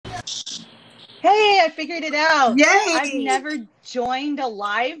Hey, I figured it out. I've Yay! never joined a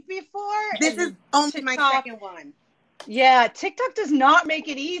live before, This is and only my TikTok, second one. yeah, TikTok does not make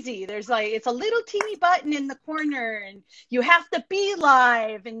it easy. There's like, it's a little teeny button in the corner, and you have to be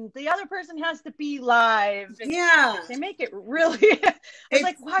live, and the other person has to be live, and Yeah, they make it really. I was it's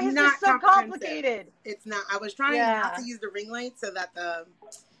like, why is this not so comprehensive. complicated? It's not. I was trying not to Yeah. use the ring light so that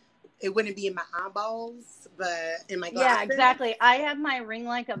it wouldn't be in my eyeballs, but in my Yeah, glasses. exactly. I have my ring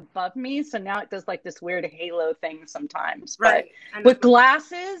light above me, so now it does like this weird halo thing sometimes. But Right. And with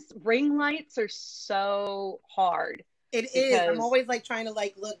glasses, ring lights are so hard it is. I'm because, always like trying to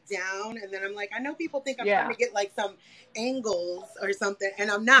like look down, and then I'm like, I know people think I'm trying to yeah, get like some angles or something, and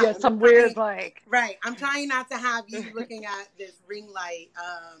I'm not. yeah, I'm just some trying. weird like, Right. I'm trying not to have you looking at this ring light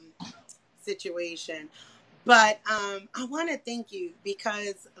situation. But I want to thank you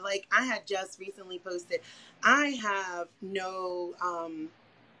because, like, I had just recently posted, I have no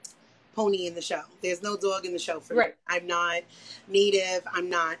pony in the show. There's no dog in the show for me. right. I'm not native. I'm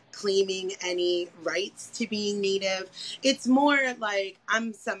not claiming any rights to being native. It's more like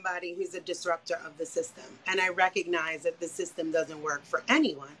I'm somebody who's a disruptor of the system. And I recognize that the system doesn't work for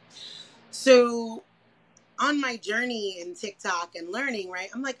anyone. So on my journey in TikTok and learning, right,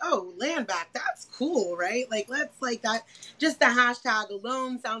 I'm like, oh, land back, that's cool, right? Like, let's like that. Just the hashtag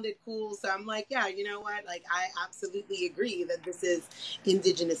alone sounded cool. So I'm like, yeah, you know what? Like, I absolutely agree that this is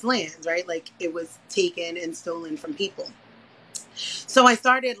indigenous lands, right? Like, it was taken and stolen from people. So I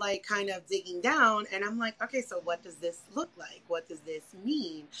started like kind of digging down and I'm like, okay, so what does this look like? What does this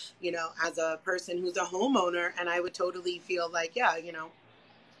mean? You know, as a person who's a homeowner, and I would totally feel like, yeah, you know,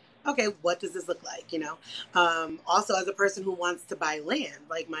 okay, what does this look like? You know, also as a person who wants to buy land,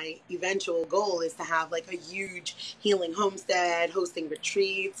 like my eventual goal is to have like a huge healing homestead, hosting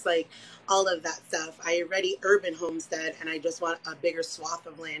retreats, like all of that stuff. I already urban homestead and I just want a bigger swath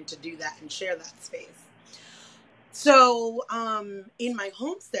of land to do that and share that space. So in my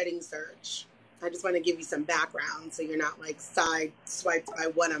homesteading search, I just want to give you some background so you're not like side swiped by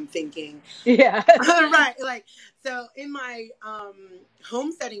what I'm thinking. Yeah. Right. Like, so in my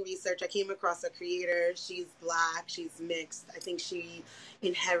homesteading research, I came across a creator. She's Black. She's mixed. I think she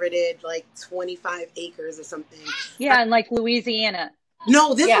inherited like 25 acres or something. Yeah, and like Louisiana.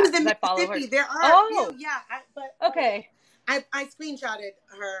 No, this one Yeah, is in because I follow her. Mississippi. There are a few. Oh, Yeah. But okay. I screenshotted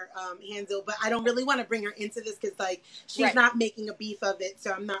her handle, but I don't really want to bring her into this because like she's Right. not making a beef of it.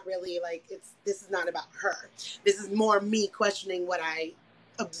 So I'm not really like, this is not about her. This is more me questioning what I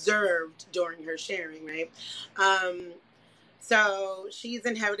observed during her sharing, right? So she's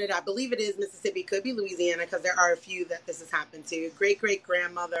inherited, I believe it is Mississippi, could be Louisiana, because there are a few that this has happened to.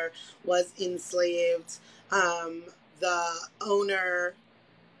 Great-great-grandmother was enslaved. The owner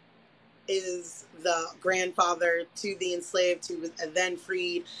is the grandfather to the enslaved who was then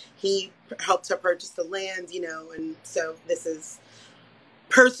freed. He helped her purchase the land, you know, and so this is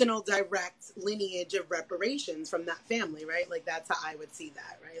personal direct lineage of reparations from that family, right? Like that's how I would see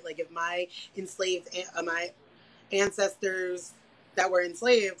that, right? Like if my my ancestors that were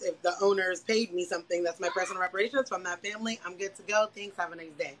enslaved, if the owners paid me something, that's my personal reparations from that family, I'm good to go. Thanks, have a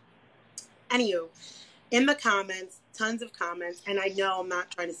nice day. Anywho, in the comments, tons of comments, and I know I'm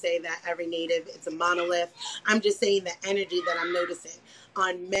not trying to say that every native is a monolith. I'm just saying the energy that I'm noticing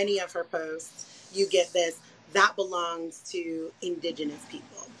on many of her posts. You get this, that belongs to indigenous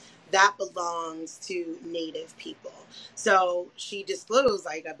people. That belongs to native people. So she disclosed,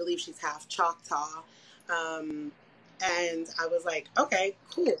 like, I believe she's half Choctaw. And I was like, okay,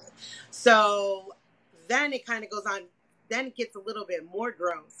 cool. So then it kind of goes on. Then it gets a little bit more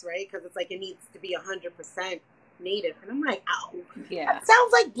gross, right? Because it's like it needs to be 100% native. And I'm like, ow, Yeah. that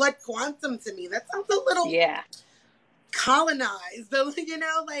sounds like blood quantum to me. That sounds a little Yeah. colonized. You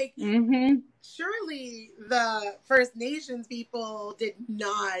know, like Mm-hmm. surely the First Nations people did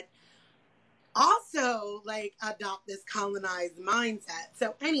not also like adopt this colonized mindset.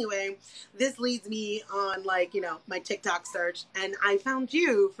 So anyway, this leads me on like, you know, my TikTok search, and I found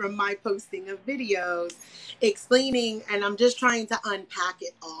you from my posting of videos explaining, and I'm just trying to unpack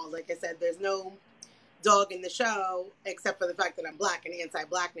it all. Like I said, there's no dog in the show except for the fact that I'm Black, and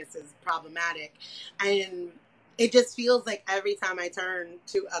anti-Blackness is problematic. And it just feels like every time I turn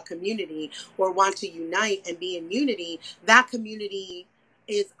to a community or want to unite and be in unity, that community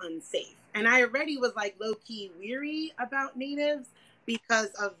is unsafe. And I already was like low-key weary about natives because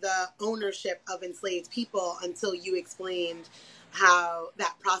of the ownership of enslaved people until you explained how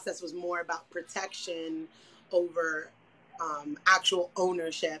that process was more about protection over actual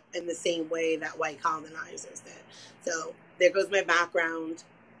ownership in the same way that white colonizers did. So there goes my background.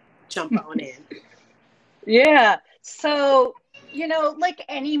 Jump on in. Yeah. So Like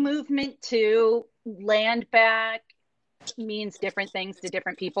any movement too, land back means different things to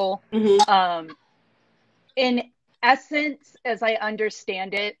different people. Mm-hmm. In essence, as I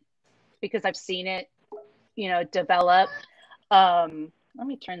understand it, because I've seen it, develop. Let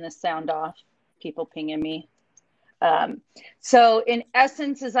me turn this sound off. People pinging me. So in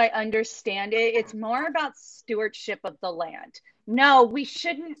essence, as I understand it, it's more about stewardship of the land. No, we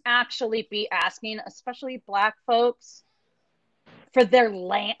shouldn't actually be asking, especially Black folks, for their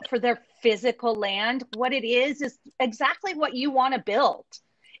land, for their physical land. What it is exactly what you want to build.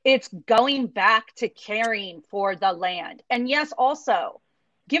 It's going back to caring for the land. And yes, also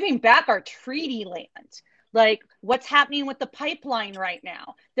giving back our treaty land. Like what's happening with the pipeline right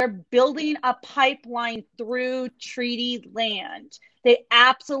now. They're building a pipeline through treaty land. They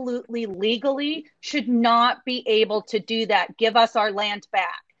absolutely legally should not be able to do that. Give us our land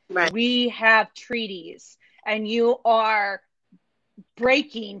back. Right. We have treaties, and you are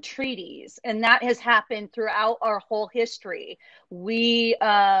breaking treaties, and that has happened throughout our whole history. We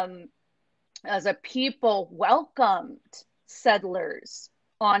as a people welcomed settlers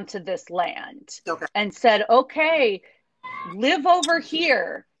onto this land. Okay. And said, okay, live over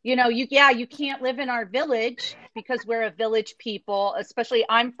here. You can't live in our village because we're a village people. Especially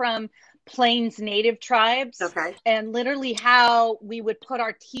I'm from Plains Native tribes. Okay. And literally how we would put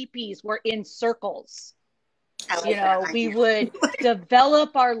our teepees were in circles. We would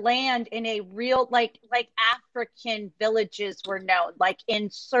develop our land in a real, like African villages were known, like in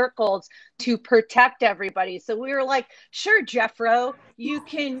circles to protect everybody. So we were like, sure, Jeffro, you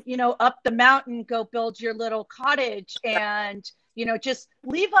can, up the mountain, go build your little cottage and, just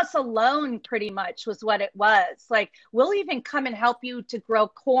leave us alone, pretty much was what it was. Like, we'll even come and help you to grow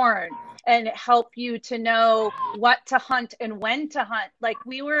corn and help you to know what to hunt and when to hunt. Like,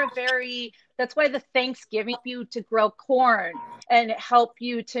 we were that's why the Thanksgiving you to grow corn and help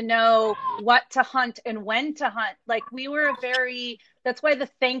you to know what to hunt and when to hunt. Like that's why the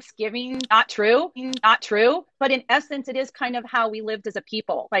Thanksgiving, not true, but in essence, it is kind of how we lived as a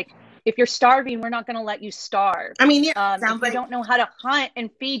people. Like, if you're starving, we're not going to let you starve. I mean, yeah, if you don't know how to hunt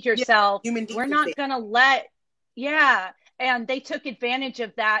and feed yourself, we're not going to and they took advantage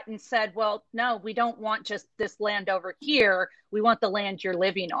of that and said, well, no, we don't want just this land over here. We want the land you're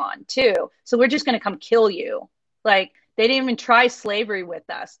living on too. So we're just going to come kill you. Like, they didn't even try slavery with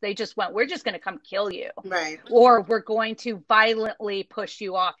us. They just went, we're just going to come kill you. Right. Or we're going to violently push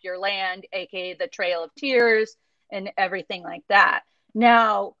you off your land, aka the Trail of Tears and everything like that.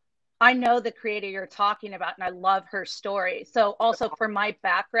 Now, I know the creator you're talking about, and I love her story. So also, for my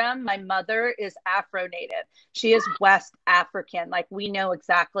background, my mother is Afro-Native. She is West African. Like, we know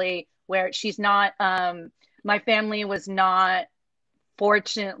exactly where she's not. My family was not,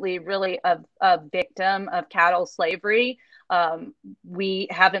 fortunately, really a victim of chattel slavery. We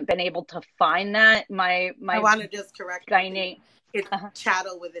haven't been able to find that. I want to just correct guy name. It's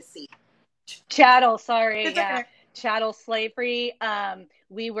chattel with a C. Chattel, sorry. It's yeah. Okay. Chattel slavery.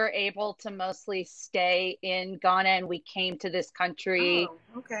 We were able to mostly stay in Ghana, and we came to this country.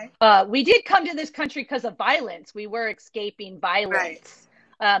 Oh, okay. We did come to this country because of violence. We were escaping violence.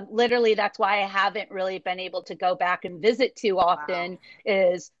 Right. Literally, that's why I haven't really been able to go back and visit too often. Wow.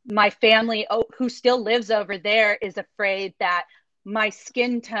 Is my family, who still lives over there, is afraid that my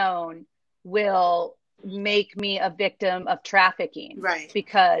skin tone will make me a victim of trafficking. Right.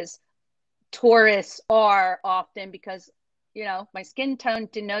 Because tourists are often, because my skin tone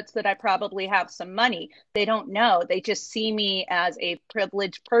denotes that I probably have some money. They don't know. They just see me as a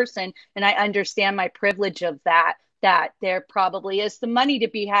privileged person. And I understand my privilege of that there probably is some money to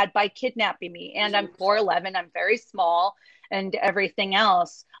be had by kidnapping me. And I'm 4'11", I'm very small, and everything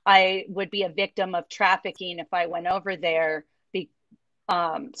else. I would be a victim of trafficking if I went over there.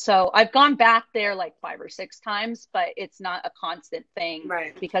 So I've gone back there like 5 or 6 times, but it's not a constant thing.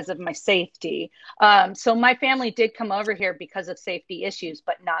 Right. Because of my safety. So my family did come over here because of safety issues,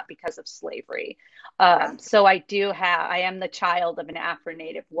 but not because of slavery. Right. So I am the child of an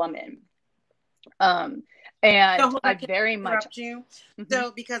Afro-Native woman. And so I very much you. Mm-hmm.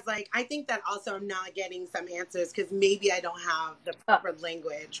 So because I think that also I'm not getting some answers because maybe I don't have the proper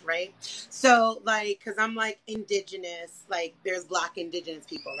language, right? So because I'm indigenous, there's Black indigenous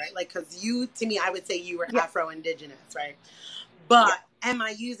people, right? Because to me, I would say you were Afro-indigenous, right? But am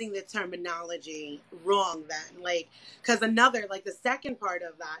I using the terminology wrong then? Because the second part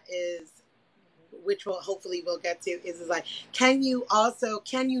of that is, which hopefully we'll get to, is can you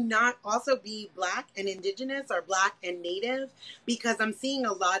not also be Black and indigenous or Black and Native? Because I'm seeing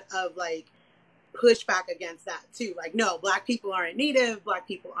a lot of pushback against that too. No, Black people aren't Native, Black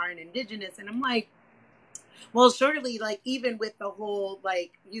people aren't indigenous. And I'm Well, surely, like, even with the whole,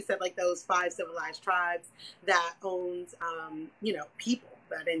 like you said, like those 5 civilized tribes that owned, people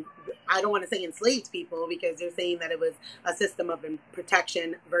that I don't want to say enslaved people, because they're saying that it was a system of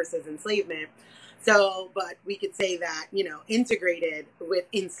protection versus enslavement. So, but we could say that, integrated with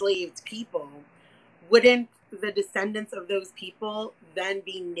enslaved people, wouldn't the descendants of those people then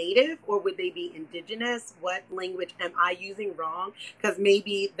be native, or would they be indigenous? What language am I using wrong? Because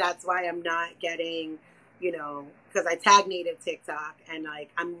maybe that's why I'm not getting, because I tag native TikTok, and like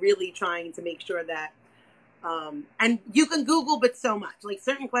I'm really trying to make sure that, and you can Google, but so much, like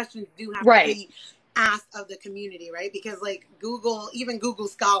certain questions do have to be asked of the community, right? Because like Google, even Google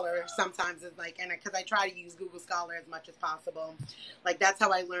Scholar sometimes is like, and because I try to use Google Scholar as much as possible, like that's how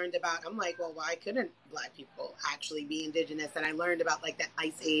I learned about, I'm like, well, why couldn't Black people actually be indigenous? And I learned about like the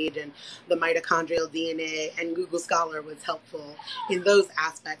Ice Age and the mitochondrial DNA, and Google Scholar was helpful in those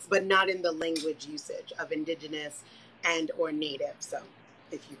aspects, but not in the language usage of indigenous and or native. So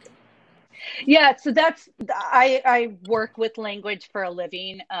if you could. Yeah, so I work with language for a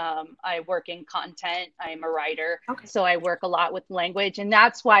living. I work in content. I'm a writer. Okay. So I work a lot with language. And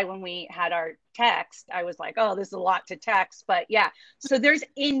that's why when we had our text, I was like, oh, this is a lot to text. But yeah, so there's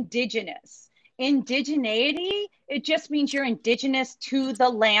indigenous. Indigeneity, it just means you're indigenous to the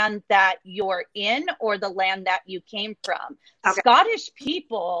land that you're in or the land that you came from. Okay. Scottish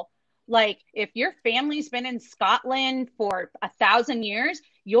people, like if your family's been in Scotland for 1,000 years,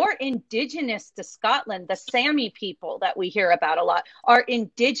 you're indigenous to Scotland. The Sami people that we hear about a lot are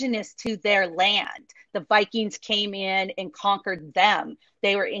indigenous to their land. The Vikings came in and conquered them.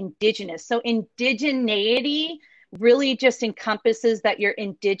 They were indigenous. So indigeneity really just encompasses that you're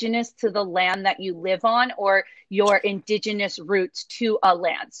indigenous to the land that you live on, or your indigenous roots to a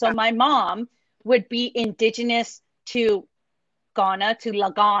land. So my mom would be indigenous to Ghana, to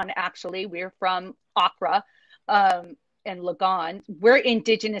Lagan, actually. We're from Accra. And Lagan, we're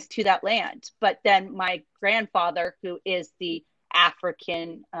indigenous to that land. But then my grandfather, who is the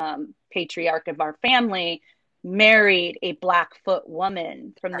African patriarch of our family, married a Blackfoot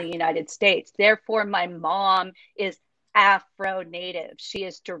woman from the United States. Therefore, my mom is Afro-Native. She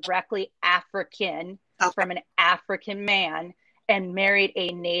is directly African from an African man and married a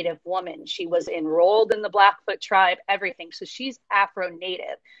Native woman. She was enrolled in the Blackfoot tribe, everything. So she's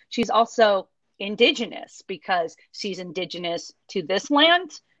Afro-Native. She's also indigenous because she's indigenous to this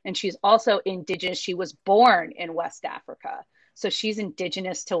land, and she's also indigenous. She was born in West Africa, so she's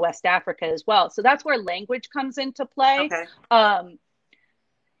indigenous to West Africa as well. So that's where language comes into play.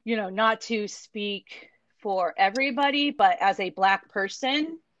 Not to speak for everybody, but as a Black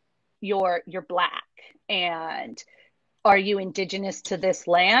person, you're Black. And are you indigenous to this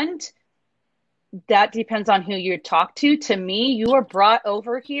land? That depends on who you talk to. To me, you were brought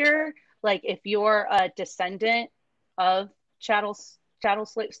over here. Like if you're a descendant of chattel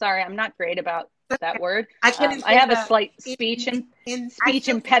slave, sorry, I'm not great about that word. I have a slight speech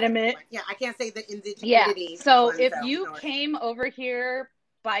impediment. Yeah, I can't say the indigeneity. Yeah. So if you came over here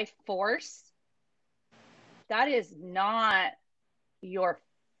by force, that is not your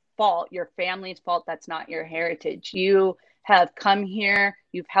fault, your family's fault. That's not your heritage. You have come here,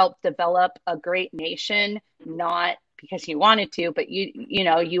 you've helped develop a great nation, not because you wanted to, but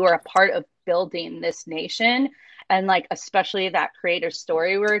you are a part of building this nation. And like, especially that creator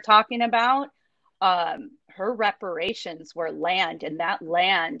story we were talking about, her reparations were land, and that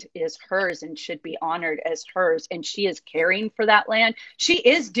land is hers and should be honored as hers. And she is caring for that land. She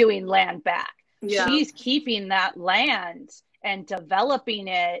is doing land back. Yeah. She's keeping that land and developing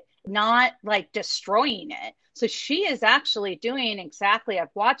it, not like destroying it. So she is actually doing exactly, I've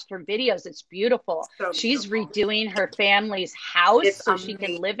watched her videos. It's beautiful. So she's redoing her family's house so she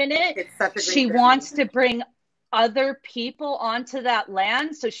can live in it. It's such a great she wants to bring other people onto that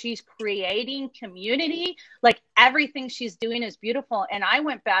land. So she's creating community. Like everything she's doing is beautiful. And I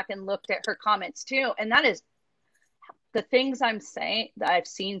went back and looked at her comments too. And that is, the things I'm saying that I've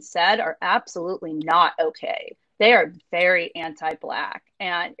seen said are absolutely not okay. They are very anti-Black,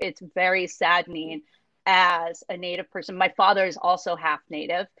 and it's very saddening as a Native person. My father is also half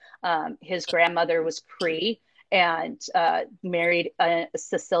Native. His grandmother was Cree and married a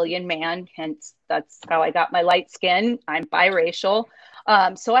Sicilian man. Hence, that's how I got my light skin. I'm biracial.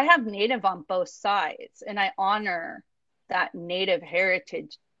 So I have Native on both sides, and I honor that Native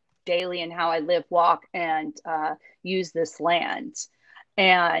heritage daily in how I live, walk, and use this land.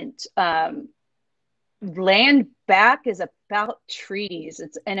 And land back is about treaties.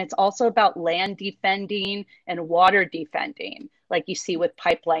 It's also about land defending and water defending, like you see with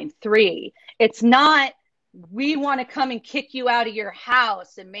Pipeline 3. It's not, we want to come and kick you out of your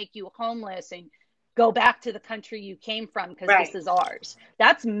house and make you homeless and go back to the country you came from because Right. this is ours.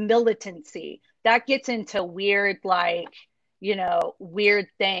 That's militancy. That gets into weird, like, weird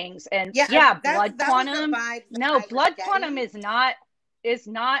things. And Yeah, blood that was the quantum. vibes that No, I was blood quantum getting. is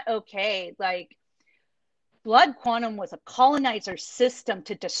not okay. Like, blood quantum was a colonizer system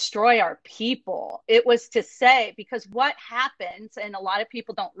to destroy our people. It was to say, because what happens, and a lot of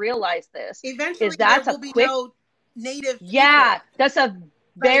people don't realize this, Eventually is there that's a will be quick, no native people. that's a Like,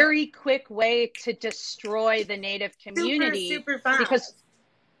 very quick way to destroy the native community. super Because,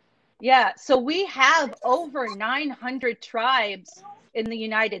 fast. so we have over 900 tribes in the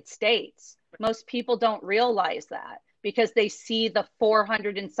United States. Most people don't realize that because they see the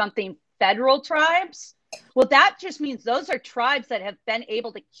 400 and something federal tribes. Well, that just means those are tribes that have been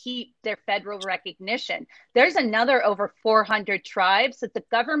able to keep their federal recognition. There's another over 400 tribes that the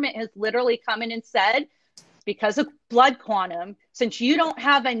government has literally come in and said, because of blood quantum, since you don't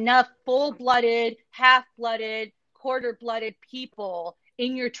have enough full-blooded, half-blooded, quarter-blooded people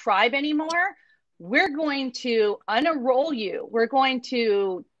in your tribe anymore, we're going to unenroll you. We're going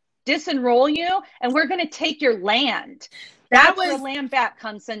to disenroll you, and we're going to take your land. That's where land back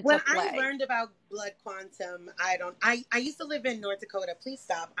comes into when play. I learned about blood quantum. I used to live in North Dakota. Please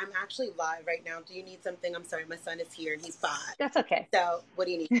stop. I'm actually live right now. Do you need something? I'm sorry, my son is here and he's 5. That's okay. So what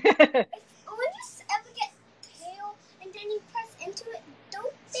do you need? When you ever get tail and then you press into it,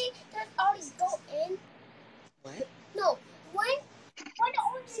 don't they that already go in? What? No. When the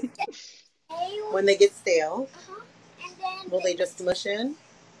oranges get tail. When they get stale. And then will they just smush in?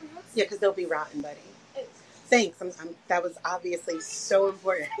 Yeah, because they'll be rotten, buddy. Thanks. That was obviously so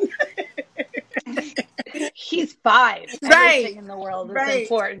important. He's 5. Right. Everything in the world is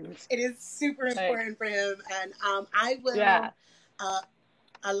important. It is super important for him. And I will,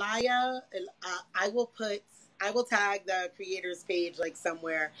 Alaya, I will tag the creator's page like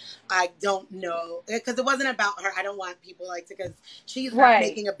somewhere. I don't know, because it wasn't about her. I don't want people because she's not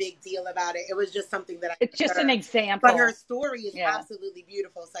making a big deal about it. It was just something that it's just an example. But her story is absolutely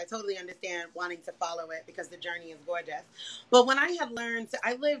beautiful. So I totally understand wanting to follow it because the journey is gorgeous. But when I had learned,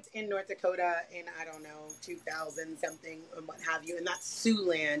 I lived in North Dakota in, 2000 something and what have you. And that's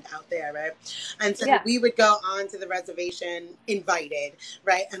Siouxland out there, right? And so we would go on to the reservation invited,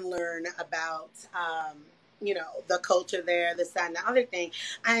 right? And learn about, the culture there, this, that, and the other thing.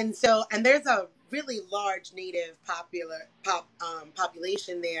 And there's a really large native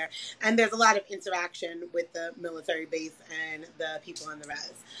population there. And there's a lot of interaction with the military base and the people on the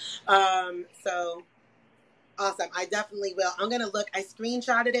res. So awesome. I definitely will. I'm going to look. I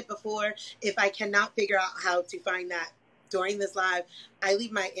screenshotted it before. If I cannot figure out how to find that during this live, I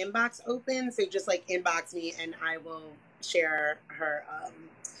leave my inbox open. So just inbox me and I will share her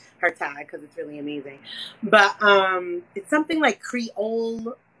tag because it's really amazing. But it's something like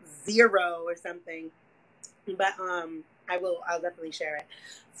Creole 0 or something. But I'll definitely share it.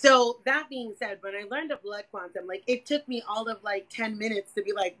 So that being said, when I learned of blood quantum, it took me all of 10 minutes to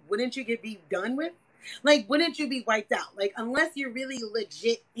be wouldn't you be done with? Wouldn't you be wiped out? Unless you're really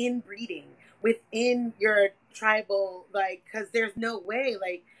legit inbreeding within your tribal, because there's no way,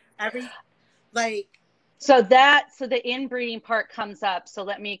 So the inbreeding part comes up. So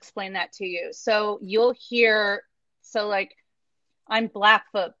let me explain that to you. So you'll hear, I'm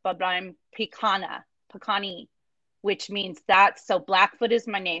Blackfoot, but I'm Piikani, which means so Blackfoot is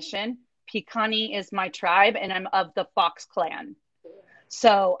my nation, Piikani is my tribe, and I'm of the Fox clan.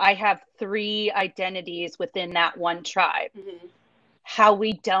 So I have 3 identities within that one tribe. Mm-hmm. How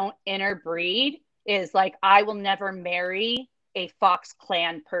we don't interbreed is I will never marry a Fox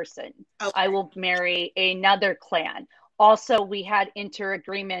clan person. Okay. I will marry another clan. Also, we had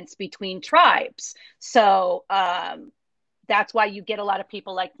inter-agreements between tribes. So that's why you get a lot of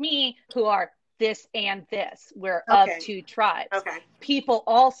people like me who are this and this. We're of 2 tribes. Okay. People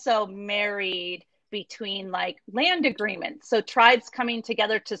also married between land agreements. So tribes coming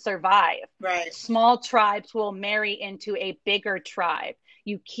together to survive. Right. Small tribes will marry into a bigger tribe.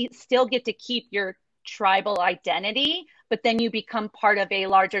 You still get to keep your tribal identity, but then you become part of a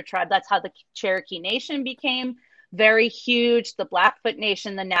larger tribe. That's how the Cherokee Nation became very huge. The Blackfoot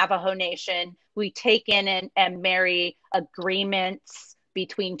Nation, the Navajo Nation, we take in and marry agreements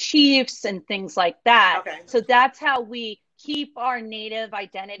between chiefs and things like that. Okay. So that's how we keep our native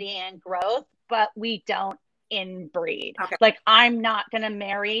identity and growth, but we don't inbreed. Okay. I'm not going to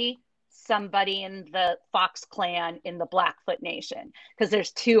marry somebody in the Fox clan in the Blackfoot Nation because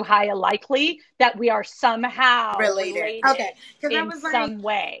there's too high a likely that we are somehow related okay, in some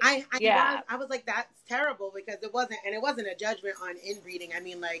way. I was that's terrible because it wasn't a judgment on inbreeding. I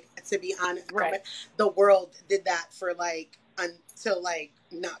mean, to be honest, right. The world did that for until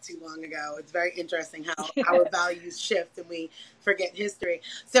not too long ago. It's very interesting how our values shift and we forget history.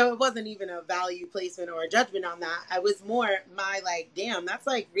 So it wasn't even a value placement or a judgment on that. I was more my like, damn, that's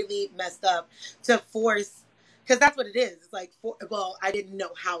like really messed up to force, because that's what it is. It's like, well, I didn't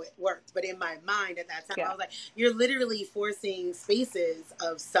know how it worked, but in my mind at that time, I was like, you're literally forcing spaces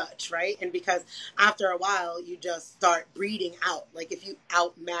of such, right? And because after a while, you just start breeding out. Like if you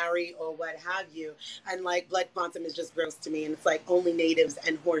out marry or what have you, and like blood quantum is just gross to me, and it's like only natives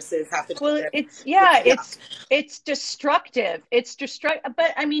and horses have to. Well, it's destructive. It's destructive.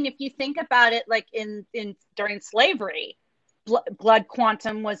 But I mean, if you think about it, like in during slavery, blood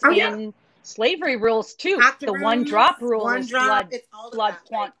quantum was in slavery rules too. The one drop rules, it's all blood of that,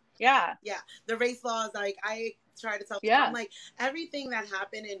 quantum. Like, the race laws. Like I try to tell people, I'm like, everything that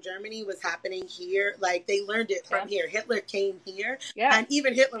happened in Germany was happening here. Like they learned it from here. Hitler came here, and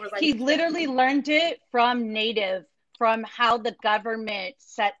even Hitler was like, he literally learned it from how the government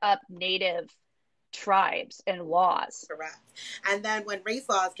set up native tribes and laws. Correct. And then when race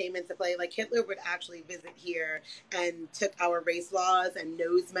laws came into play, like Hitler would actually visit here and took our race laws and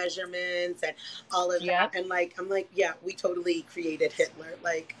nose measurements and all of that. And like, I'm like, yeah, we totally created Hitler.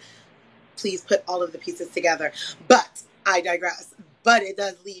 Like, please put all of the pieces together. But I digress. But it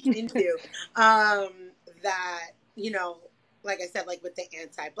does lead into that, you know, like I said, like with the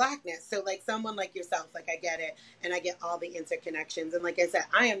anti-Blackness. So like someone like yourself, like I get it. And I get all the interconnections. And like I said,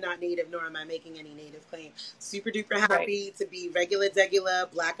 I am not native, nor am I making any native claim. Super duper happy to be regular,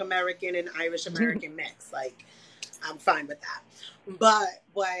 degular, Black American and Irish American mix. Like, I'm fine with that. But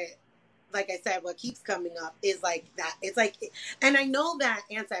what, like I said, what keeps coming up is like that. It's like, and I know that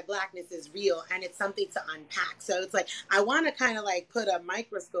anti-Blackness is real and it's something to unpack. So it's like, I want to kind of like put a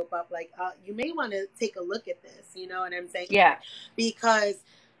microscope up, like, you may want to take a look at this, you know what I'm saying? Yeah. Because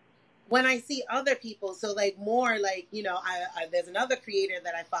when I see other people, so like more like, you know, there's another creator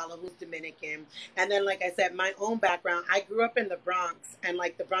that I follow who's Dominican. And then, like I said, my own background, I grew up in the Bronx, and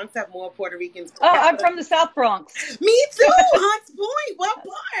like the Bronx have more Puerto Ricans. Oh, I'm from the South Bronx. Me too, Hunts Point. What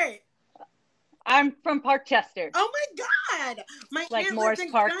part? I'm from Parkchester. Oh my God. My like aunt Morris lives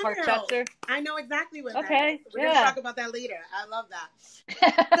in Park, Conroe. Parkchester. I know exactly what that is. We're going to talk about that later. I love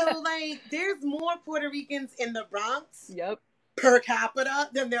that. So like there's more Puerto Ricans in the Bronx per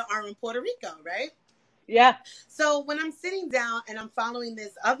capita than there are in Puerto Rico, right? Yeah. So when I'm sitting down and I'm following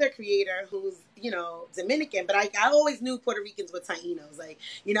this other creator who's, you know, Dominican, but I always knew Puerto Ricans were Tainos. Like,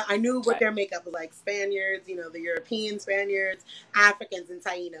 you know, I knew what their makeup was like. Spaniards, you know, the European Spaniards, Africans, and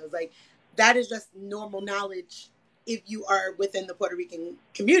Tainos. Like, that is just normal knowledge if you are within the Puerto Rican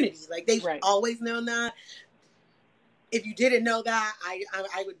community. Like, they've always known that. If you didn't know that,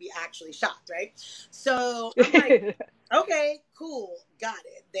 I would be actually shocked, right? So I'm like, okay, cool, got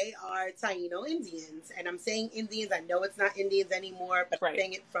it. They are Taino Indians. And I'm saying Indians. I know it's not Indians anymore, but I'm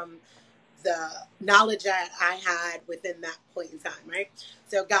saying it from the knowledge that I had within that point in time, right?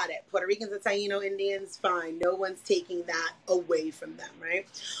 So got it. Puerto Ricans and Taino Indians, fine. No one's taking that away from them, right?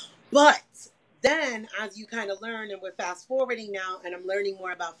 But then as you kind of learn, and we're fast forwarding now, and I'm learning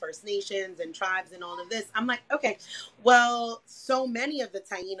more about First Nations and tribes and all of this, I'm like, okay, well, so many of the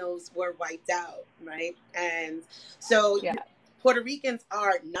Tainos were wiped out, right? And so Puerto Ricans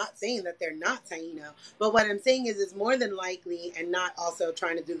are not saying that they're not Taino, but what I'm saying is more than likely, and not also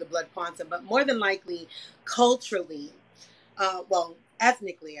trying to do the blood quantum, but more than likely culturally,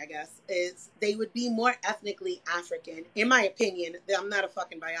 ethnically, I guess, is they would be more ethnically African, in my opinion. I'm not a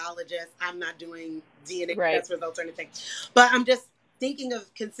fucking biologist. I'm not doing DNA test results or anything. But I'm just thinking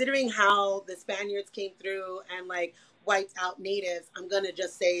of considering how the Spaniards came through and like wiped out natives. I'm going to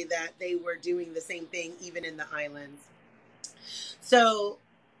just say that they were doing the same thing even in the islands. So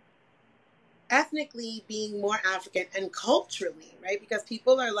ethnically being more African and culturally, right? Because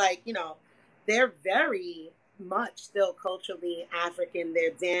people are like, you know, they're very much still culturally African.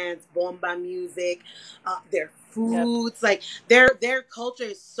 Their dance, bomba music, their foods, like their culture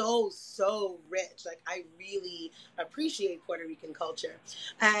is so rich. Like I really appreciate Puerto Rican culture,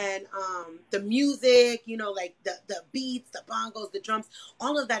 and the music, you know, like the beats, the bongos, the drums,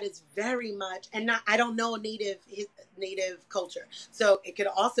 all of that is very much. And I don't know native culture, so it could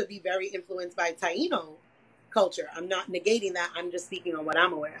also be very influenced by Taino culture. I'm not negating that. I'm just speaking on what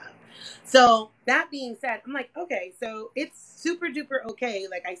I'm aware of. So that being said, I'm like, okay, so it's super duper okay.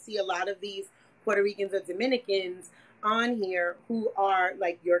 Like I see a lot of these Puerto Ricans or Dominicans on here who are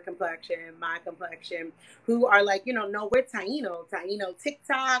like your complexion, my complexion, who are like, you know, no, we're Taino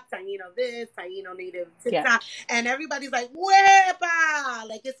TikTok, Taino this, Taino native TikTok. And everybody's like, wepa,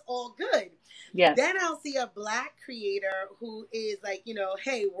 like it's all good. Yes. Then I'll see a Black creator who is like,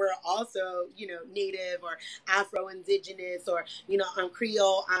 hey, we're also, Native or Afro-Indigenous, or, I'm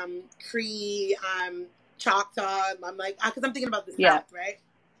Creole, I'm Cree, I'm Choctaw. I'm like, because I'm thinking about the South, right?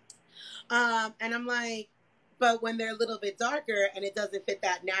 And I'm like, but when they're a little bit darker and it doesn't fit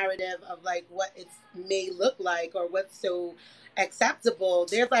that narrative of like what it may look like or what's so acceptable,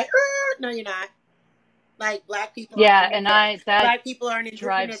 they're like, no, you're not. Like, Black people aren't Indian. Black people aren't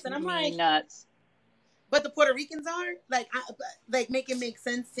Indigenous. And I'm like, nuts. But the Puerto Ricans are? Like make it make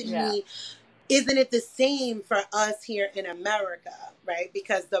sense to me. Isn't it the same for us here in America, right?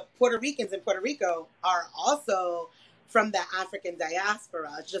 Because the Puerto Ricans in Puerto Rico are also from the African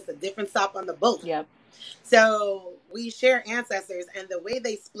diaspora. It's just a different stop on the boat. Yep. So we share ancestors, and the way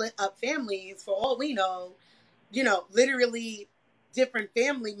they split up families, for all we know, literally different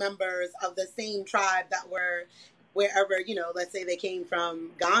family members of the same tribe that were wherever, let's say they came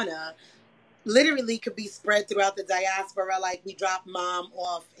from Ghana, literally could be spread throughout the diaspora. Like, we drop mom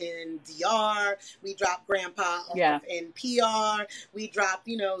off in DR, we drop grandpa off in PR, we drop,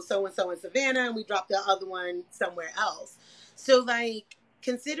 so-and-so in Savannah, and we drop the other one somewhere else. So, like,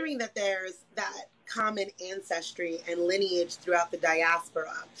 considering that there's that common ancestry and lineage throughout the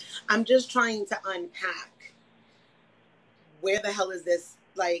diaspora, I'm just trying to unpack where the hell is this,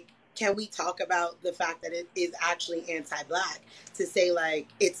 like, can we talk about the fact that it is actually anti-Black, to say, like,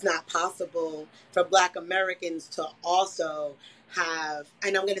 it's not possible for Black Americans to also have,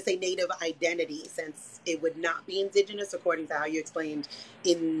 and I'm going to say Native identity, since it would not be Indigenous, according to how you explained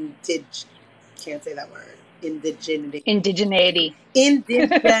can't say that word. Indigeneity. Indigeneity.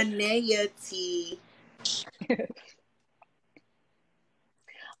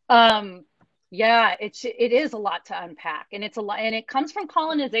 Yeah, it is a lot to unpack, and it's a lot, and it comes from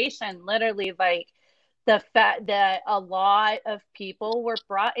colonization, literally, like the fact that a lot of people were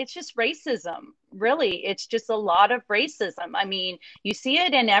brought, it's just racism, really. It's just a lot of racism. I mean, you see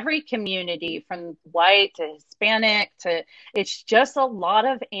it in every community, from white to Hispanic to, it's just a lot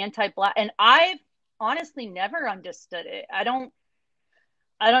of anti-Black, and I've honestly never understood it. I don't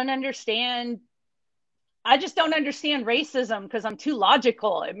understand. I just don't understand racism because I'm too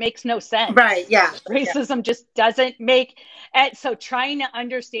logical. It makes no sense. Right, yeah. Racism just doesn't make it. So trying to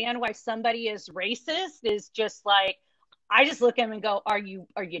understand why somebody is racist is just like, I just look at them and go, are you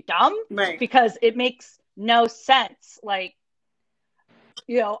dumb? Right. Because it makes no sense. Like,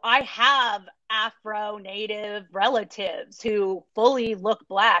 I have Afro Native relatives who fully look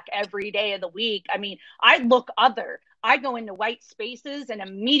Black every day of the week. I mean, I look other. I go into white spaces and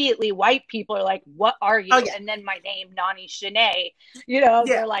immediately white people are like, what are you? Oh, yeah. And then my name, NoniShanéy,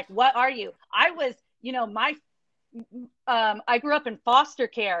 they're like, what are you? I was, I grew up in foster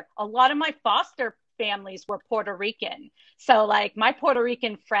care. A lot of my foster families were Puerto Rican. So like my Puerto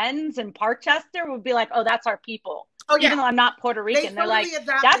Rican friends in Parkchester would be like, oh, that's our people. Oh, yeah. Even though I'm not Puerto Rican, they're like,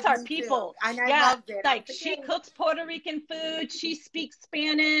 that's our people. And I loved it. Like, she cooks Puerto Rican food. She speaks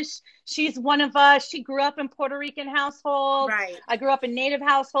Spanish. She's one of us. She grew up in Puerto Rican households. Right. I grew up in Native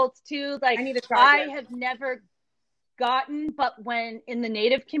households too. Like, I have never gotten, but when in the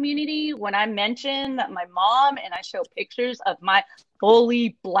Native community, when I mention that my mom, and I show pictures of my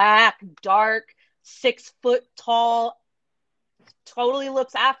fully Black, dark, 6 foot tall, totally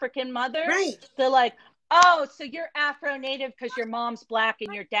looks African mother, right, they're like, oh, so you're Afro-Native because your mom's Black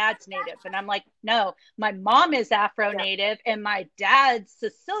and your dad's Native. And I'm like, no, my mom is Afro-Native and my dad's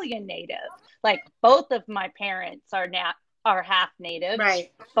Sicilian Native. Like, both of my parents are half Native.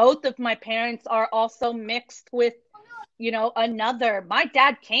 Right. Both of my parents are also mixed with, another. My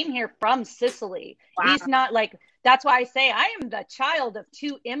dad came here from Sicily. Wow. He's not like, that's why I say I am the child of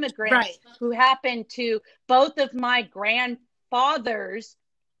 2 immigrants who happen to, both of my grandfathers,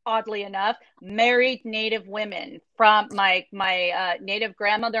 oddly enough, married Native women. From my Native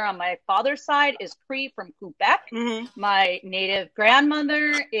grandmother on my father's side is Cree from Quebec. Mm-hmm. My Native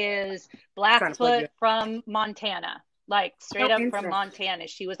grandmother is Blackfoot from Montana, like straight up from Montana.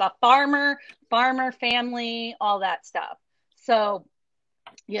 She was a farmer family, all that stuff. So,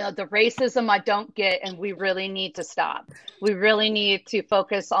 the racism I don't get, and we really need to stop. We really need to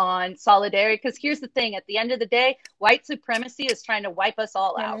focus on solidarity, because here's the thing. At the end of the day, white supremacy is trying to wipe us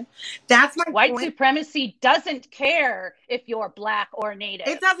all out. That's my White supremacy doesn't care if you're Black or Native.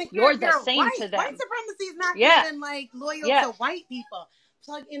 It doesn't care. You're the same to them. White supremacy is not even like loyal to white people.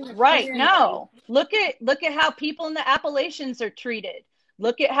 Plug in the community. No. Look at how people in the Appalachians are treated.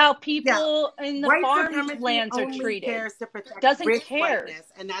 Look at how people in the farmlands are treated. Cares to protect doesn't care.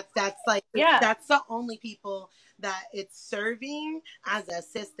 Whiteness, and that's that's the only people that it's serving as a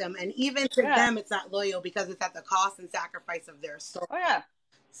system. And even to them, it's not loyal because it's at the cost and sacrifice of their soul. Oh yeah.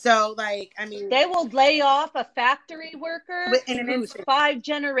 So, like, I mean, they will lay off a factory worker in an who's instant. 5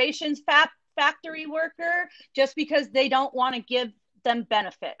 generations factory worker just because they don't want to give them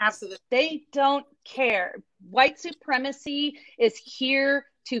benefits. Absolutely. They don't care. White supremacy is here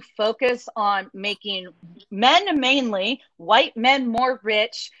to focus on making men, mainly white men, more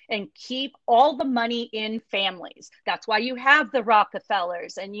rich and keep all the money in families. That's why you have the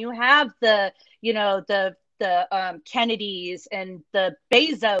Rockefellers and you have the, you know, the Kennedys, and the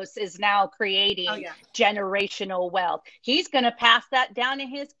Bezos is now creating generational wealth. He's going to pass that down to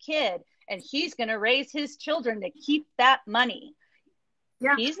his kid, and he's going to raise his children to keep that money.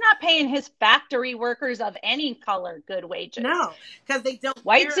 Yeah. He's not paying his factory workers of any color good wages. No, because they don't.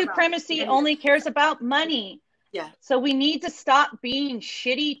 White supremacy only cares about money. Yeah. So we need to stop being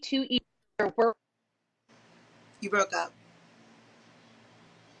shitty to each other. You broke up.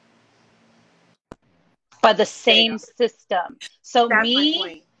 By the same system. So that's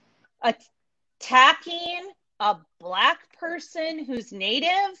me attacking a Black person who's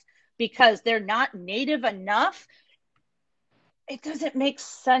Native because they're not Native enough, it doesn't make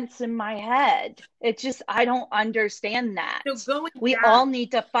sense in my head. It just, I don't understand that. So we all need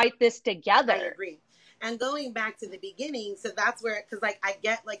to fight this together. I agree. And going back to the beginning, so that's where, because like I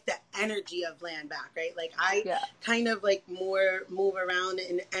get like the energy of land back, right? Like I kind of like more move around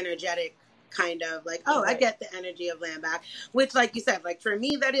in energetic kind of like, I get the energy of land back, which like you said, like for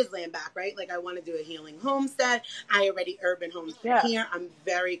me, that is land back, right? Like I want to do a healing homestead. I already urban homestead here. I'm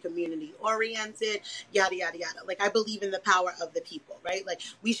very community oriented, yada, yada, yada. Like I believe in the power of the people, right? Like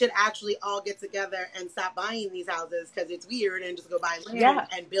we should actually all get together and stop buying these houses because it's weird and just go buy land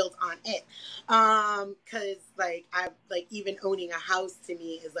and build on it. Cause like even owning a house to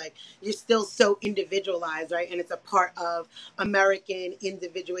me is like, you're still so individualized, right? And it's a part of American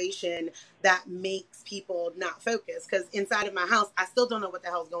individuation that makes people not focus. Because inside of my house, I still don't know what the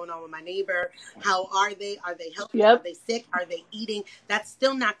hell's going on with my neighbor. How are they? Are they healthy? Are they sick? Are they eating? That's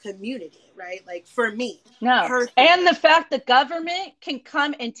still not community, right? Like for me. No. Personally. And the fact the government can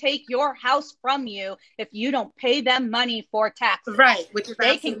come and take your house from you if you don't pay them money for taxes. Right. Which is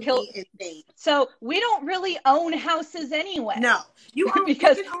absolutely insane. So we don't really own houses anyway. No.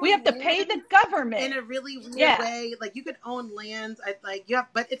 Because we have to pay the government. In a really weird way. Like you could own land.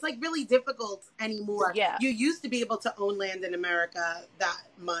 But it's like really difficult anymore. Yeah. You used to be able to own land in America that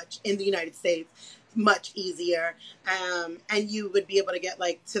much, in the United States, much easier. And you would be able to get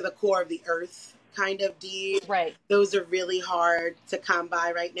like to the core of the earth kind of deed. Right. Those are really hard to come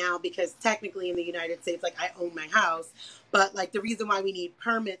by right now because technically in the United States, like I own my house, but like the reason why we need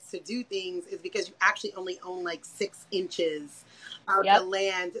permits to do things is because you actually only own like 6 inches of the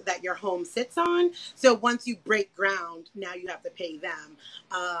land that your home sits on. So once you break ground, now you have to pay them.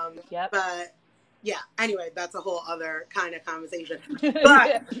 But yeah, anyway, that's a whole other kind of conversation.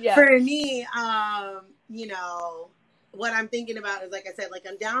 But for me, you know, what I'm thinking about is, like I said, like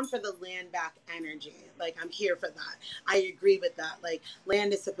I'm down for the land back energy. Like I'm here for that. I agree with that. Like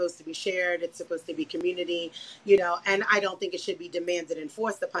land is supposed to be shared. It's supposed to be community, you know, and I don't think it should be demanded and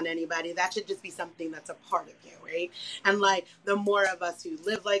forced upon anybody. That should just be something that's a part of you, right? And like the more of us who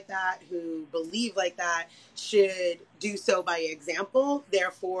live like that, who believe like that, should do so by example.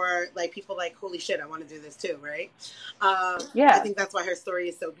 Therefore, like people like, holy shit, I want to do this too, right? I think that's why her story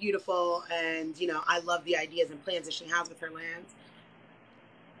is so beautiful. And, you know, I love the ideas and plans that she has with her land.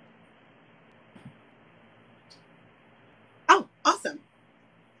 Oh, awesome.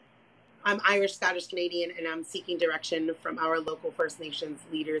 I'm Irish, Scottish, Canadian, and I'm seeking direction from our local First Nations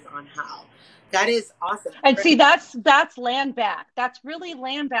leaders on how. That is awesome. And see, that's land back. That's really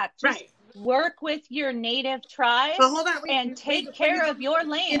land back. Just work with your native tribe and take care of your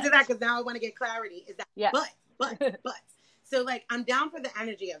land. Into that, because now I want to get clarity. Is that but. So like I'm down for the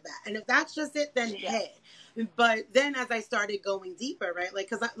energy of that. And if that's just it, then hey. But then as I started going deeper, right? Like,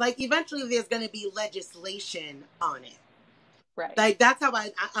 because like eventually there's going to be legislation on it. Right. Like that's how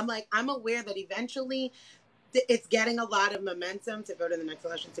I'm like, I'm aware that eventually it's getting a lot of momentum to go to the next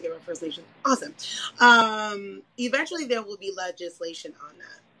election to get our First Nations. Awesome. Eventually there will be legislation on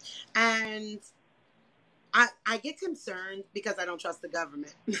that. And I get concerned because I don't trust the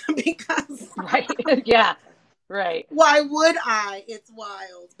government. Because Right. Why would I? It's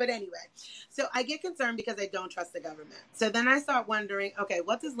wild. But anyway, so I get concerned because I don't trust the government. So then I start wondering, okay,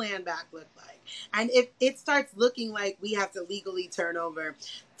 what does land back look like? And if it starts looking like we have to legally turn over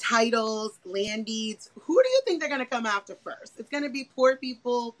titles, land deeds, who do you think they're going to come after first? It's going to be poor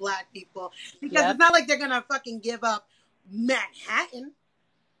people, Black people, because it's not like they're going to fucking give up Manhattan.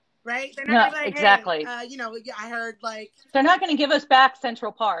 Right? They're not like, exactly. Hey, you know, I heard like they're not going to give us back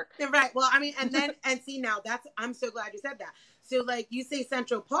Central Park. Right. Well, I mean, and then and see now I'm so glad you said that. So like you say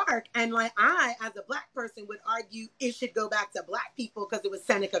Central Park, and like I, as a Black person, would argue it should go back to Black people because it was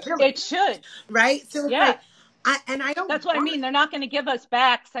Seneca Village. It should. Right? So it's like, I don't. That's what I mean. They're not going to give us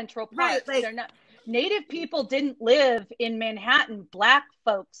back Central Park. Right, like, they're not. Native people didn't live in Manhattan. Black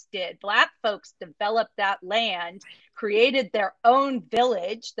folks did. Black folks developed that land, created their own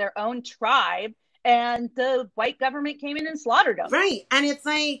village, their own tribe, and the white government came in and slaughtered them. Right. And it's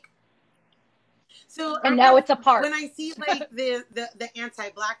like, so and now it's a park. When I see like the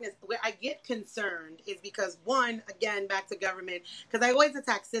anti-Blackness, where I get concerned is because, one, again, back to government, because I always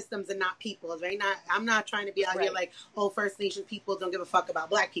attack systems and not people, right? I'm not trying to be out here like, oh, First Nations people don't give a fuck about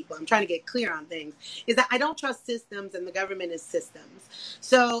Black people. I'm trying to get clear on things. Is that I don't trust systems, and the government is systems.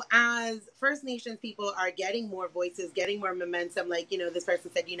 So as First Nations people are getting more voices, getting more momentum, like, this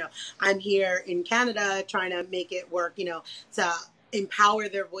person said, I'm here in Canada trying to make it work, to empower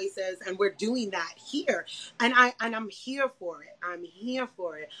their voices, and we're doing that here, and I'm here for it. I'm here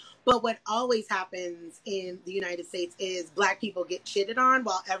for it. But what always happens in the United States is Black people get shitted on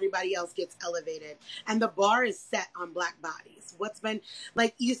while everybody else gets elevated, and the bar is set on Black bodies. What's been,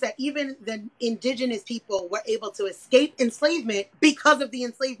 like you said, even the indigenous people were able to escape enslavement because of the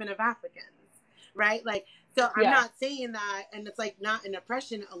enslavement of Africans, right? Like, so I'm not saying that, and it's like not an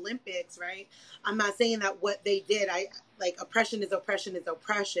oppression Olympics, right? I'm not saying that what they did, oppression is oppression is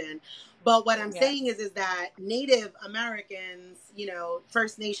oppression. But what I'm saying is that Native Americans,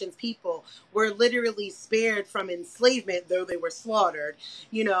 First Nations people were literally spared from enslavement, though they were slaughtered,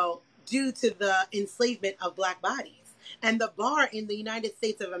 due to the enslavement of Black bodies. And the bar in the United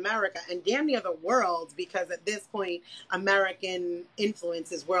States of America, and damn near the world, because at this point, American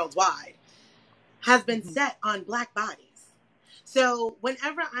influence is worldwide, has been set on Black bodies. So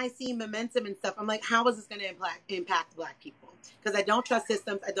whenever I see momentum and stuff, I'm like, how is this going to impact Black people? Because I don't trust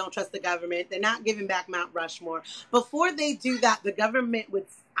systems. I don't trust the government. They're not giving back Mount Rushmore. Before they do that, the government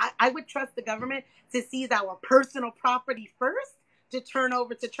I would trust the government to seize our personal property first, to turn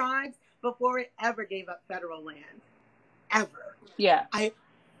over to tribes before it ever gave up federal land. Ever. Yeah. I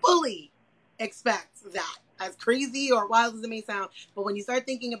fully expect that. As crazy or wild as it may sound, but when you start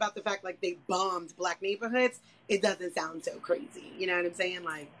thinking about the fact like they bombed Black neighborhoods, it doesn't sound so crazy. You know what I'm saying?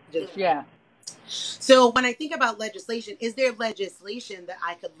 Like, just So when I think about legislation, is there legislation that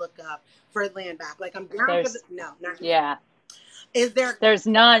I could look up for land back? Like, I'm down for no, not yet. Is there? There's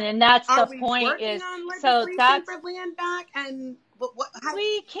none, and that's the point. Is so that's for land back, and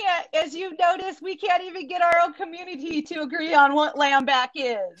we can't, as you noticed, we can't even get our own community to agree on what land back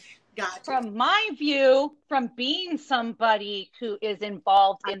is. Gotcha. From my view, from being somebody who is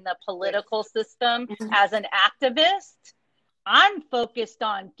involved in the political system as an activist, I'm focused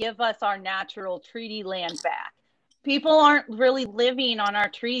on give us our natural treaty land back. People aren't really living on our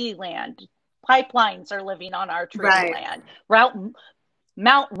treaty land. Pipelines are living on our treaty land.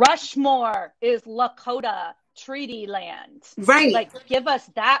 Mount Rushmore is Lakota treaty land. Right. Like, give us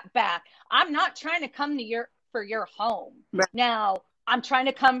that back. I'm not trying to come to for your home. Right. Now, I'm trying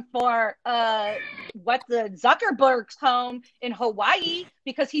to come for the Zuckerberg's home in Hawaii,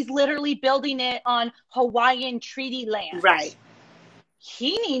 because he's literally building it on Hawaiian treaty land. Right.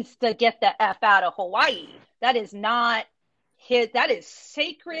 He needs to get the F out of Hawaii. That is not that is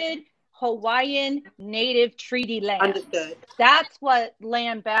sacred Hawaiian native treaty land. Understood. That's what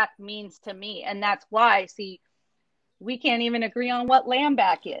land back means to me. And that's why, see, we can't even agree on what land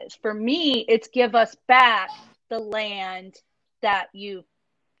back is. For me, it's give us back the land that you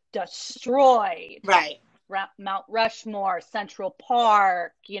destroyed. Right. Mount Rushmore, Central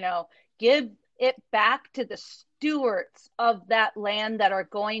Park, give it back to the stewards of that land that are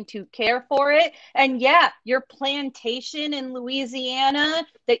going to care for it. And your plantation in Louisiana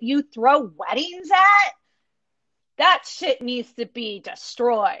that you throw weddings at, that shit needs to be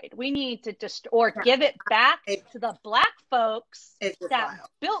destroyed. We need to give it back to the Black folks that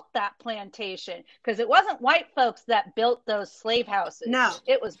built that plantation. Because it wasn't white folks that built those slave houses. No.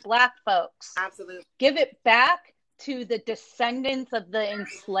 It was Black folks. Absolutely. Give it back to the descendants of the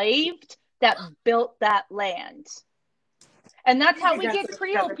enslaved that built that land. And that's how we get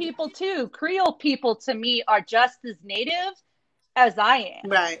Creole people too. Creole people to me are just as native as I am.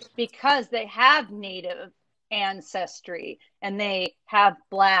 Right. Because they have native ancestry and they have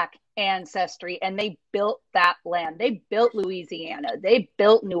Black ancestry, and they built that land. They built Louisiana. They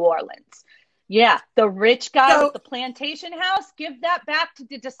built New Orleans. Yeah, the rich guy So, with the plantation house, give that back to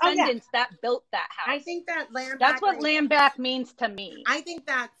the descendants that built that house. I think that land That's back, what land back means to me. I think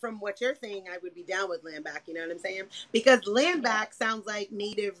that from what you're saying, I would be down with land back. You know what I'm saying? Because land back sounds like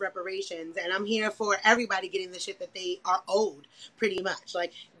native reparations, and I'm here for everybody getting the shit that they are owed, pretty much.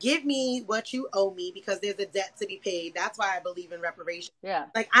 Like, give me what you owe me because there's a debt to be paid. That's why I believe in reparations. Yeah.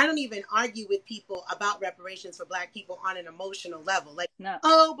 Like, I don't even argue with people about reparations for Black people on an emotional level. Like, No.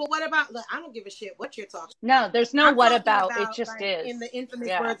 oh, but what about? Look, I don't give a shit what you're talking. No, there's no I'm what talking about. It just like, is. in the infamous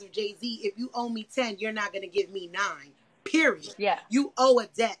words of Jay-Z, if you owe me 10, you're not going to give me 9. Period. Yeah. You owe a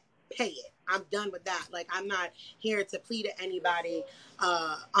debt, pay it. I'm done with that. Like, I'm not here to plead to anybody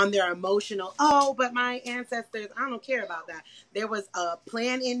on their emotional, oh, but my ancestors, I don't care about that. There was a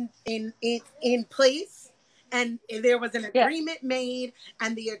plan in place, and there was an agreement made,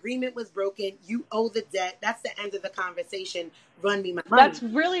 and the agreement was broken. You owe the debt. That's the end of the conversation. Run me my money. That's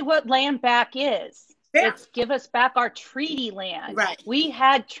really what land back is. Yeah. It's give us back our treaty land. Right. We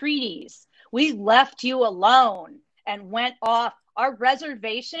had treaties. We left you alone and went off. Our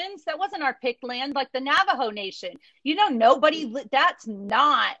reservations, that wasn't our picked land, like the Navajo Nation. You know, nobody, that's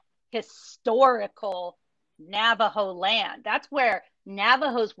not historical Navajo land. That's where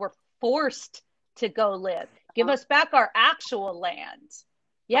Navajos were forced to go live. Give us back our actual land.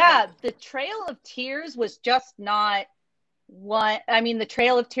 Yeah, the Trail of Tears was just not what, I mean, the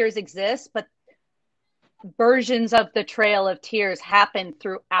Trail of Tears exists, but versions of the Trail of Tears happened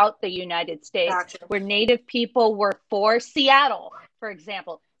throughout the United States, where Native people were for Seattle, for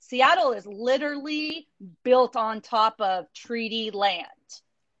example. Seattle is literally built on top of treaty land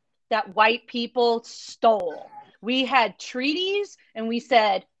that white people stole. We had treaties and we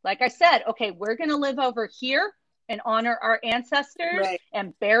said, like I said, okay, we're going to live over here and honor our ancestors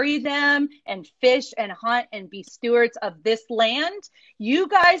and bury them and fish and hunt and be stewards of this land. You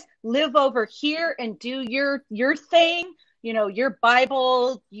guys live over here and do your thing, you know, your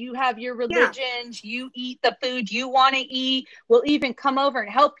Bible, you have your religions, you eat the food you want to eat. We'll even come over and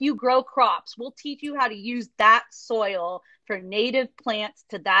help you grow crops. We'll teach you how to use that soil for native plants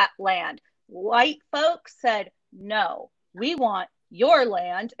to that land. White folks said, no, we want your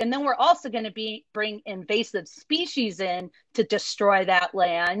land, and then we're also going to bring invasive species in to destroy that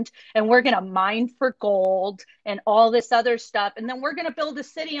land, and we're going to mine for gold and all this other stuff, and then we're going to build a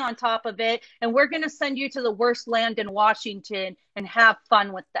city on top of it, and we're going to send you to the worst land in Washington and have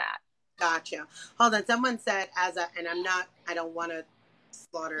fun with that. Gotcha. Hold on. Someone said, and I don't want to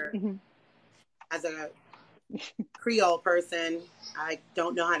slaughter, as a Creole person, I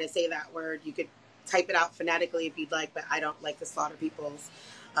don't know how to say that word. You could type it out phonetically if you'd like, but I don't like to slaughter people's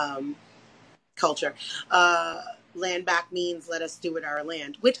culture. Land back means let us steward our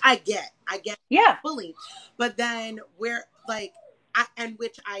land, which I get fully. But then we're like, and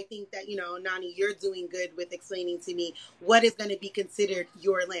which I think that, you know, Nani, you're doing good with explaining to me what is going to be considered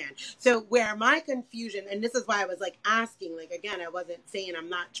your land. So where my confusion, and this is why I was like asking, like, again, I wasn't saying I'm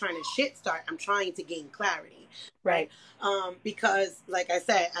not trying to shit start. I'm trying to gain clarity. Right. Because like I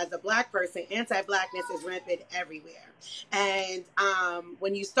said, as a Black person, anti-Blackness is rampant everywhere. And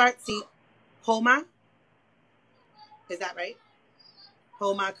when you start seeing Homa, is that right?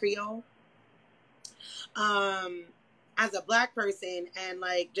 Homa Creole? As a Black person, and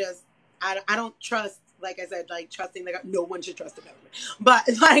like, just, I don't trust, like I said, like trusting the no one should trust the government. But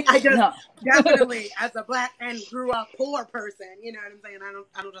like, I just definitely, as a Black and grew up poor person, you know what I'm saying?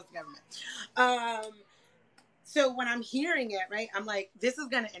 I don't trust the government. So when I'm hearing it, right, I'm like, this is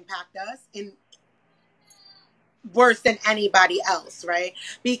going to impact us in worse than anybody else, right?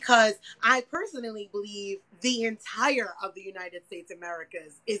 Because I personally believe the entire of the United States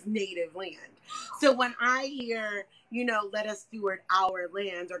Americas is native land. So when I hear, you know, let us steward our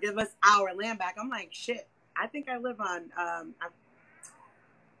land or give us our land back, I'm like, shit, I think I live on,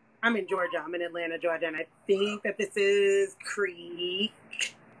 I'm in Georgia. I'm in Atlanta, Georgia, and I think that this is Creek.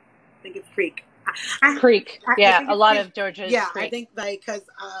 I think it's Creek. Creek. Yeah, a lot of Georgia is Creek. I think like, because,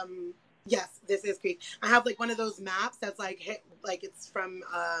 yes, this is Creek. I have like one of those maps that's like it's from,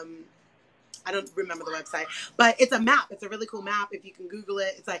 I don't remember the website, but it's a map. It's a really cool map. If you can Google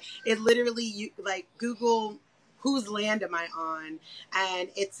it, it's like, it literally, you like Google whose land am I on? And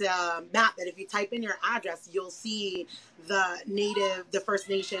it's a map that if you type in your address, you'll see the First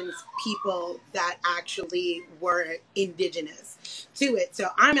Nations people that actually were indigenous to it. So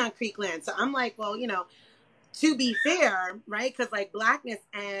I'm on Creek land. So I'm like, well, you know, to be fair, right? Because like Blackness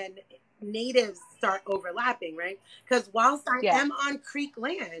and natives start overlapping, right? Because whilst I am on Creek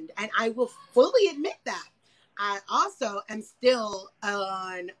land, and I will fully admit that, I also am still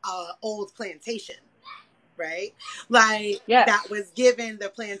on old plantation, right? Like that was given, the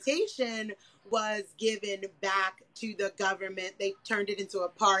plantation was given back to the government. They turned it into a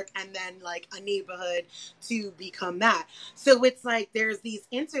park and then like a neighborhood to become that. So it's like there's these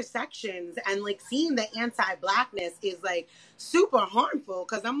intersections, and like seeing the anti-Blackness is like super harmful,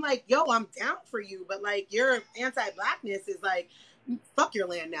 because I'm like, yo, I'm down for you, but like your anti-Blackness is like, fuck your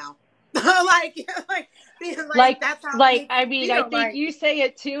land now. like that's how I mean, feel, I think you say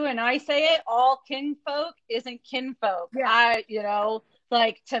it too, and I say it. All kinfolk isn't kinfolk. Yeah.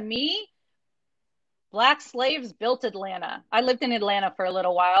 Like to me, Black slaves built Atlanta. I lived in Atlanta for a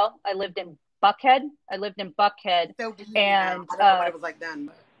little while. I lived in Buckhead. So And I don't know what it was like then,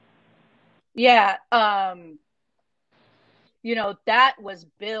 but yeah, that was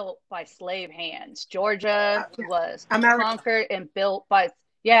built by slave hands. Georgia was conquered and built by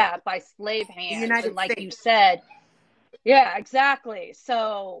slave hands. The United and like States. you said, yeah, exactly.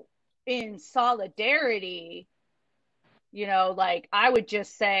 So in solidarity, like I would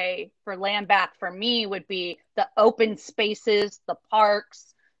just say for land back for me would be the open spaces, the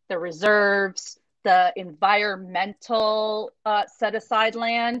parks, the reserves, the environmental set aside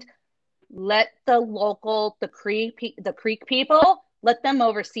land. Let the creek people, let them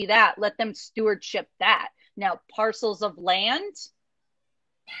oversee that. Let them stewardship that. Now, parcels of land,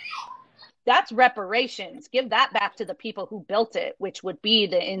 that's reparations. Give that back to the people who built it, which would be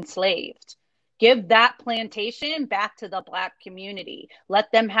the enslaved. Give that plantation back to the Black community.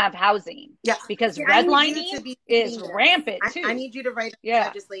 Let them have housing. Yeah. Because redlining is rampant too. I need you to write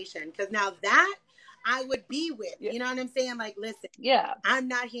legislation, because now that I would be with. You know what I'm saying? Like, listen, I'm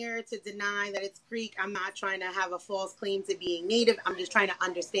not here to deny that it's Creek. I'm not trying to have a false claim to being Native. I'm just trying to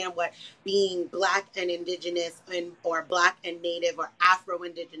understand what being Black and Indigenous or Black and Native or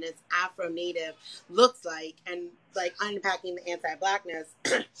Afro-Indigenous, Afro-Native looks like, and like unpacking the anti-Blackness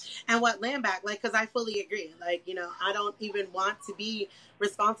and what land back, like, because I fully agree. Like, I don't even want to be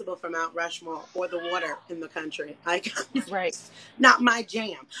responsible for Mount Rushmore or the water in the country. Like, right. Not my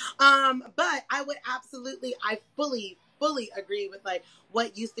jam. But I would I fully agree with like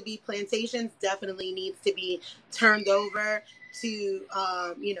what used to be plantations definitely needs to be turned over to,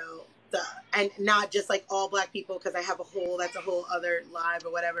 and not just like all Black people, because that's a whole other live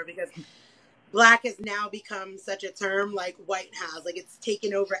or whatever, because Black has now become such a term like white has. Like, it's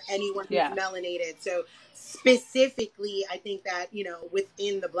taken over anyone who's melanated. So specifically, I think that,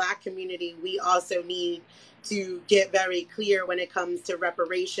 within the Black community, we also need to get very clear when it comes to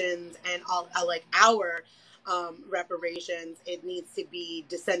reparations and all, like our reparations. It needs to be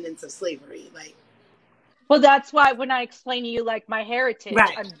descendants of slavery. Like, well, that's why when I explain to you like my heritage,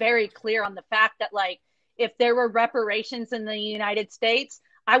 I'm very clear on the fact that like if there were reparations in the United States,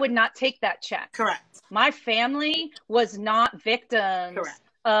 I would not take that check. Correct. My family was not victims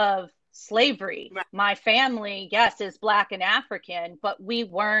of slavery. Right. My family, yes, is Black and African, but we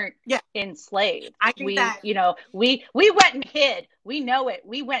weren't enslaved. I think we went and hid. We know it.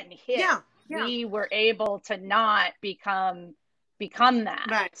 We went and hid. Yeah. We were able to not become that.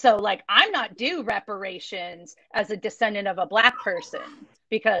 Right. So like I'm not due reparations as a descendant of a Black person,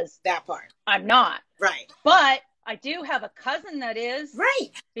 because that part. I'm not. Right. But I do have a cousin that is. Right.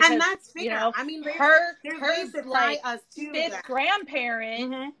 Because, and that's fair. I mean, her like fifth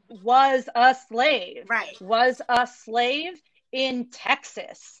grandparent was a slave. Right. Was a slave in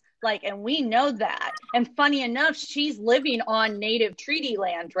Texas. Like, and we know that. And funny enough, she's living on Native treaty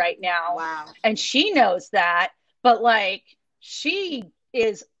land right now. Wow. And she knows that. But like, she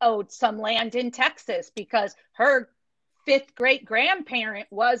is owed some land in Texas because her fifth great grandparent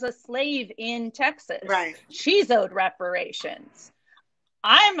was a slave in Texas. Right. She's owed reparations.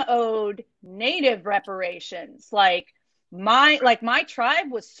 I'm owed Native reparations. Like my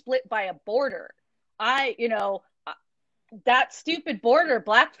tribe was split by a border. That stupid border,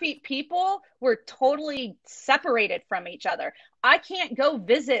 Blackfeet people were totally separated from each other. I can't go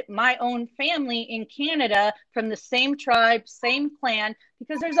visit my own family in Canada from the same tribe, same clan,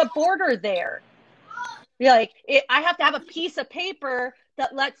 because there's a border there. Like, I have to have a piece of paper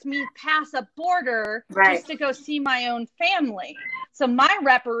that lets me pass a border just to go see my own family. So my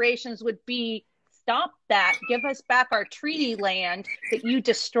reparations would be, stop that. Give us back our treaty land that you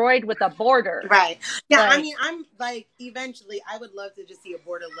destroyed with a border. Right. Yeah, I mean, I'm like, eventually, I would love to just see a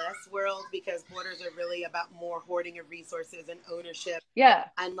borderless world, because borders are really about more hoarding of resources and ownership. Yeah.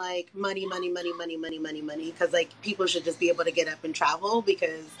 And like money. Because like people should just be able to get up and travel,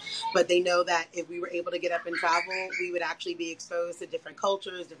 but they know that if we were able to get up and travel, we would actually be exposed to different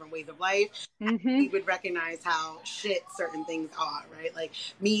cultures, different ways of life. Mm-hmm. And we would recognize how shit certain things are, right? Like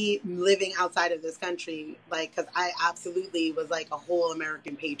me living outside of the this country, like, because I absolutely was like a whole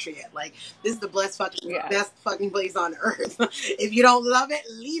American patriot. Like, this is the best fucking place on earth. If you don't love it,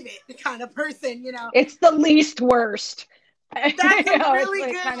 leave it kind of person, you know. It's the least worst. That's a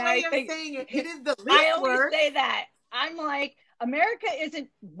really good way of saying it. It is the least worst. I always say that. I'm like, America isn't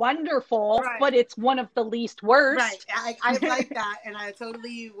wonderful, but it's one of the least worst. Right. I like that, and I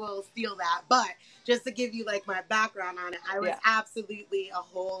totally will steal that. But just to give you like my background on it, I was absolutely a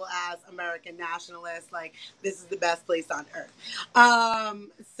whole ass American nationalist. Like, this is the best place on earth.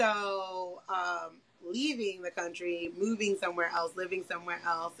 Leaving the country, moving somewhere else, living somewhere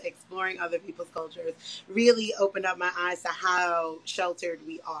else, exploring other people's cultures really opened up my eyes to how sheltered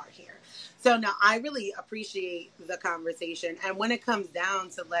we are here. So now I really appreciate the conversation. And when it comes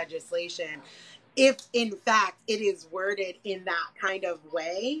down to legislation, if in fact it is worded in that kind of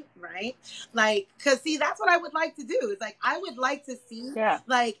way, right? Like, cause see, that's what I would like to do. Is like, I would like to see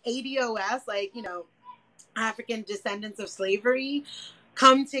like ADOS, like, you know, African descendants of slavery,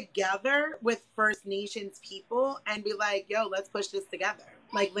 come together with First Nations people and be like, yo, let's push this together.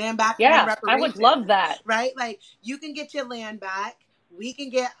 Like, land back and reparations. I would love that. Right? Like, you can get your land back. We can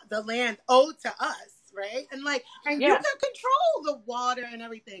get the land owed to us, right? And like, and you can control the water and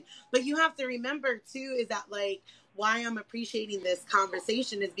everything. But you have to remember too, is that like, why I'm appreciating this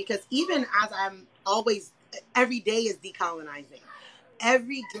conversation is because even as I'm always, every day is decolonizing.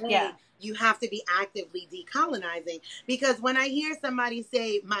 Every day you have to be actively decolonizing. Because when I hear somebody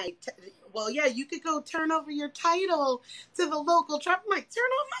say, you could go turn over your title to the local tribe. I'm like,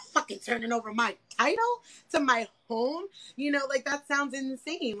 I'm not fucking turning over my title to my home. You know, like, that sounds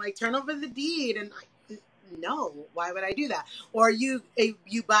insane. Like, turn over the deed. And no, why would I do that? Or you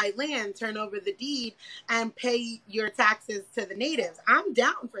buy land, turn over the deed, and pay your taxes to the natives. I'm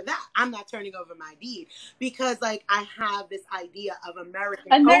down for that. I'm not turning over my deed because, like, I have this idea of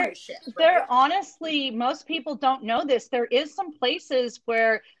American ownership. There, honestly, most people don't know this. There is some places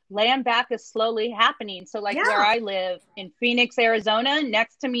where land back is slowly happening. So, like, where I live in Phoenix, Arizona,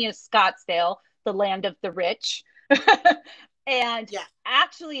 next to me is Scottsdale, the land of the rich. And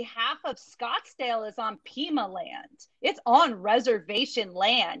actually half of Scottsdale is on Pima land. It's on reservation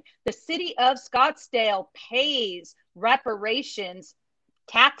land. The city of Scottsdale pays reparations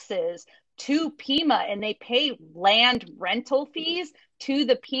taxes to Pima, and they pay land rental fees to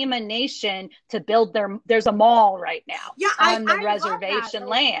the Pima Nation to build there's a mall right now on the reservation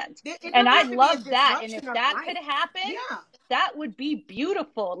land. And I love that. And if that could happen, that would be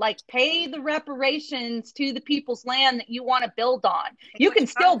beautiful. Like, pay the reparations to the people's land that you want to build on. You can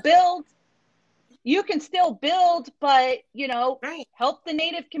still build, but, you know, help the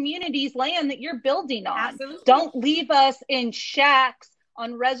native communities' land that you're building on. Absolutely. Don't leave us in shacks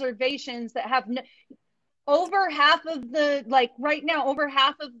on reservations that have over half of the, like, right now, over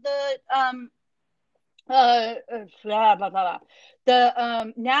half of the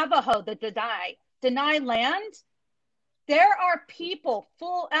Navajo, the deny land. There are people,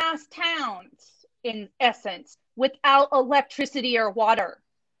 full ass towns, in essence, without electricity or water.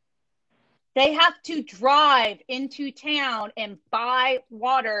 They have to drive into town and buy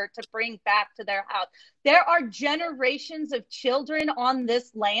water to bring back to their house. There are generations of children on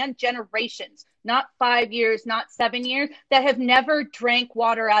this land, generations, not 5 years, not 7 years, that have never drank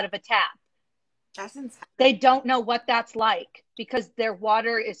water out of a tap. That's insane. They don't know what that's like because their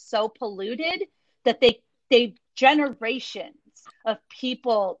water is so polluted that they generations of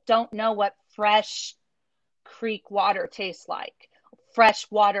people don't know what fresh creek water tastes like.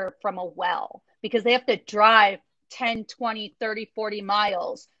 Fresh water from a well, because they have to drive 10, 20, 30, 40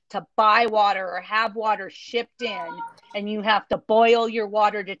 miles to buy water or have water shipped in, and you have to boil your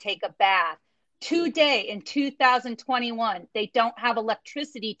water to take a bath. Today, in 2021, they don't have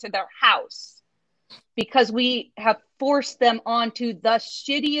electricity to their house because we have forced them onto the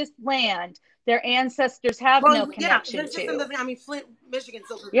shittiest land their ancestors have no connection to. I mean, Flint, Michigan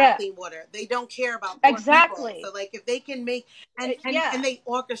still provides clean water. They don't care about poor people. So, like, if they can make and they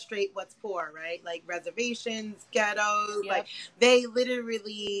orchestrate what's poor, right? Like reservations, ghettos, like they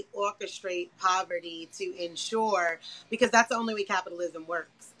literally orchestrate poverty to ensure, because that's the only way capitalism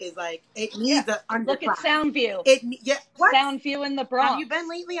works. Is like it needs an underclass. Look at Soundview. Soundview in the Bronx. Have you been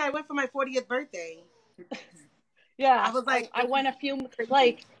lately? I went for my 40th birthday. I was like, I went a few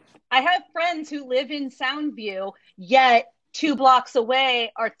like. I have friends who live in Soundview, yet 2 blocks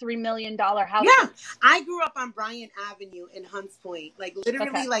away are $3 million houses. Yeah, I grew up on Bryant Avenue in Hunts Point, like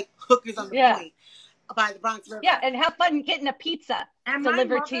literally like hookers on the point by the Bronx River. Yeah, and have fun getting a pizza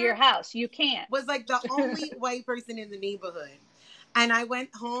delivered to your house. You can't. Was like the only white person in the neighborhood. And I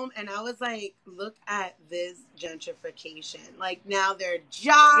went home and I was like, look at this gentrification. Like now they're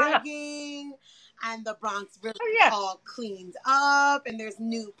jogging and the Bronx Village is all cleaned up and there's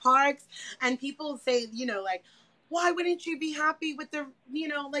new parks. And people say, you know, like, why wouldn't you be happy with the, you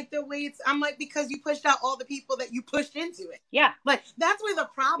know, like the way it's, I'm like, because you pushed out all the people that you pushed into it. Yeah. Like that's where the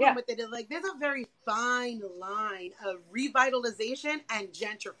problem with it is. Like there's a very fine line of revitalization and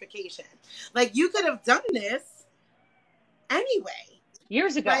gentrification. Like you could have done this anyway.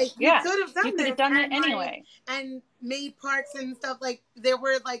 Years ago. Like you could have done you could have done it anyway. And made parks and stuff. Like there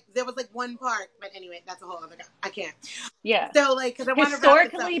was one park, but anyway, that's a whole other guy. I can't. Yeah. So like, because I want to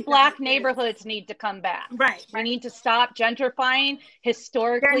historically Black neighborhoods need to come back. Right. We need to stop gentrifying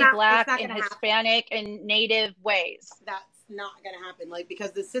historically Black and Hispanic and Native ways. That's not going to happen. Like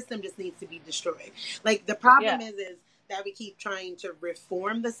because the system just needs to be destroyed. Like the problem is that we keep trying to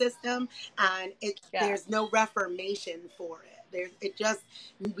reform the system, and there's no reformation for it.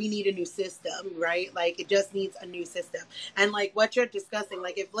 We need a new system, right? Like it just needs a new system. And like what you're discussing,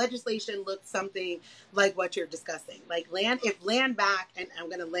 like if legislation looked something like what you're discussing, like if land back, and I'm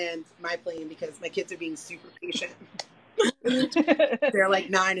going to land my plane because my kids are being super patient. They're like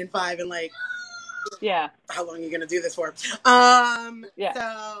 9 and 5 and like, how long are you going to do this for?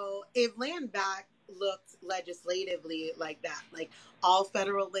 So if land back looked legislatively like that, like all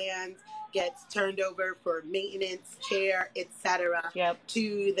federal land gets turned over for maintenance, care, etc.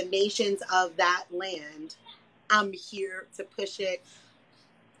 to the nations of that land, I'm here to push it.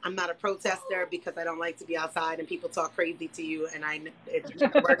 I'm not a protester because I don't like to be outside and people talk crazy to you, and it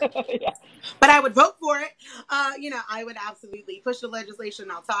never works. But I would vote for it. You know, I would absolutely push the legislation.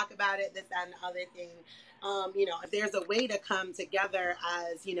 I'll talk about it, this, that, and the other thing. You know, if there's a way to come together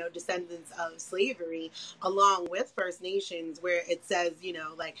as, you know, descendants of slavery along with First Nations, where it says, you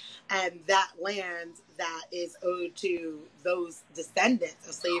know, like, and that land that is owed to those descendants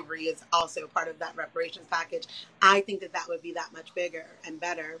of slavery is also part of that reparations package, I think that would be that much bigger and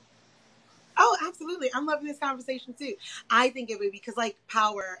better. Oh, absolutely. I'm loving this conversation too. I think it would be because like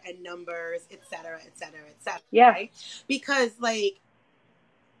power and numbers, et cetera, et cetera, et cetera. Right? Because like,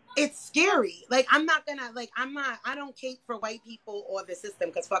 it's scary. Like, I don't cape for white people or the system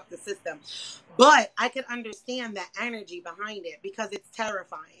because fuck the system. But I can understand the energy behind it because it's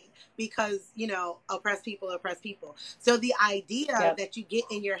terrifying. Because, you know, oppressed people. So the idea that you get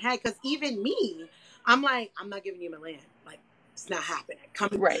in your head, because even me, I'm like, I'm not giving you my land. Like, it's not happening.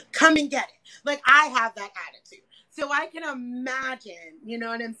 Come and get it. Like, I have that attitude. So I can imagine, you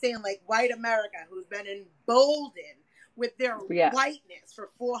know what I'm saying? Like, white America, who's been emboldened with their whiteness for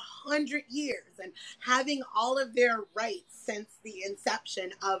 400 years and having all of their rights since the inception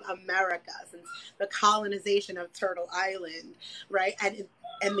of America, since the colonization of Turtle Island, right? And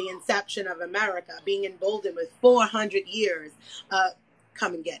the inception of America, being emboldened with 400 years,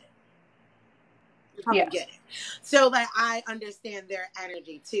 come and get it. Come and get it. So like I understand their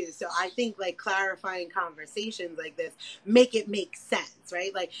energy too. So I think like clarifying conversations like this make sense,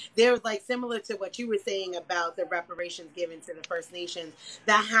 right? Like there's like similar to what you were saying about the reparations given to the First Nations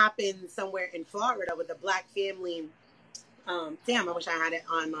that happened somewhere in Florida with a Black family. Damn, I wish I had it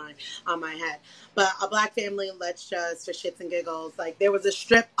on my head. But a Black family, let's just for shits and giggles, like there was a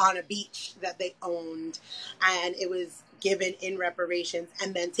strip on a beach that they owned, and it was given in reparations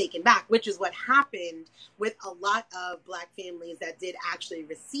and then taken back, which is what happened with a lot of Black families that did actually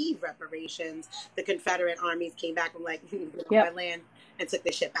receive reparations. The Confederate armies came back and like, my land, and took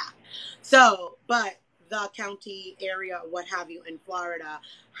this shit back. So, but the county area, what have you, in Florida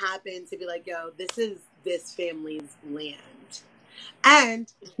happened to be like, yo, this is this family's land.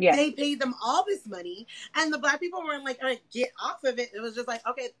 And they paid them all this money, and the Black people weren't like, all right, get off of it. It was just like,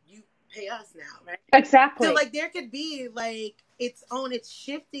 okay, you pay us now, right? Exactly. So like there could be like it's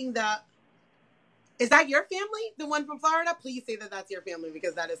shifting the. Is that your family? The one from Florida? Please say that that's your family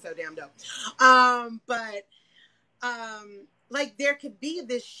because that is so damn dope. Like there could be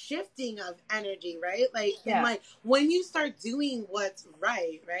this shifting of energy, right? Like, and like when you start doing what's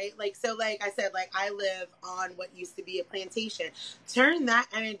right? Like, so like I said, like I live on what used to be a plantation. Turn that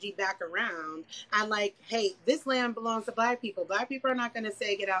energy back around and like, hey, this land belongs to Black people. Black people are not going to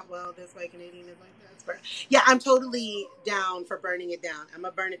say, get out. Well, this white Canadian is like that. Yeah, I'm totally down for burning it down. I'm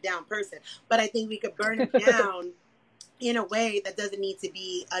a burn it down person, but I think we could burn it down in a way that doesn't need to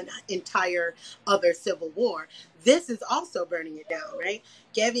be an entire other civil war. This is also burning it down, right?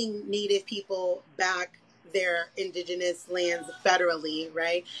 Giving Native people back their indigenous lands federally,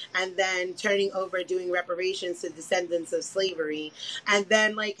 right? And then turning over, doing reparations to descendants of slavery. And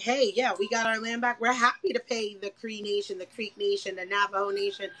then like, hey, yeah, we got our land back. We're happy to pay the Cree Nation, the Creek Nation, the Navajo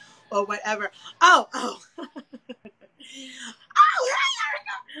Nation, or whatever. Oh. Oh,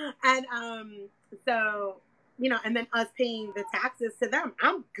 hey, Erica. And so, you know, and then us paying the taxes to them.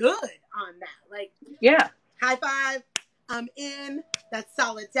 I'm good on that. Like, yeah, high five. I'm in. That's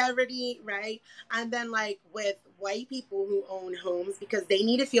solidarity, right? And then, like, with white people who own homes, because they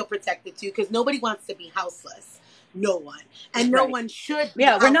need to feel protected too, because nobody wants to be houseless. No one. And no one should be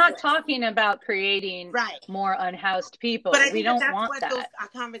we're not houseless. talking about creating more unhoused people. But I think we don't that's want what that. those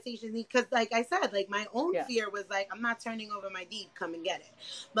conversations need, because, like I said, like, my own fear was like, I'm not turning over my deed, come and get it.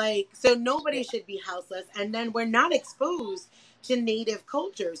 Like, so nobody should be houseless. And then we're not exposed to Native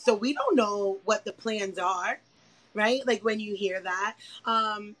cultures, so we don't know what the plans are, right? Like, when you hear that,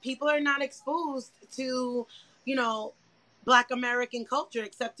 people are not exposed to, you know, Black American culture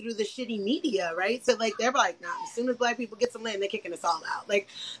except through the shitty media, right? So, like, they're like, nah, as soon as Black people get some land, they're kicking us all out. Like,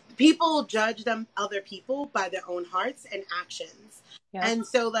 people judge other people by their own hearts and actions. Yeah. And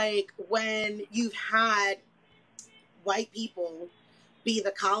so, like, when you've had white people be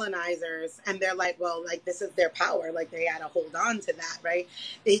the colonizers and they're like, well, like, this is their power, like, they gotta hold on to that, right?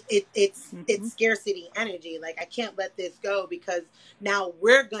 It's scarcity energy. Like, I can't let this go because now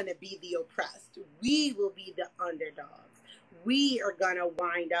we're gonna be the oppressed. We will be the underdogs. We are gonna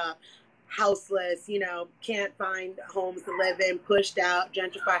wind up houseless, you know, can't find homes to live in, pushed out,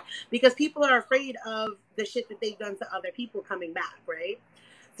 gentrified, because people are afraid of the shit that they've done to other people coming back, right?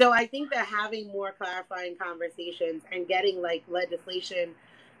 So I think that having more clarifying conversations and getting, like, legislation,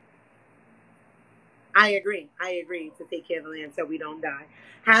 I agree to take care of the land so we don't die.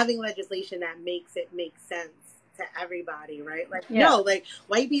 Having legislation that makes it make sense to everybody, right? Like, no, like,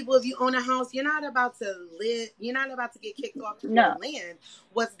 white people, if you own a house, you're not about to get kicked off your land.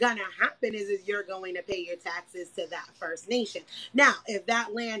 What's gonna happen is you're going to pay your taxes to that First Nation. Now, if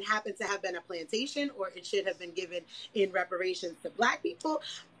that land happens to have been a plantation, or it should have been given in reparations to Black people,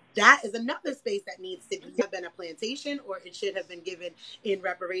 that is another space that needs to have been a plantation, or it should have been given in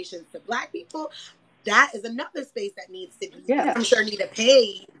reparations to Black people. That is another space that needs to be. I'm sure need to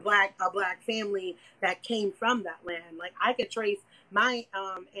pay a Black family that came from that land. Like, I could trace my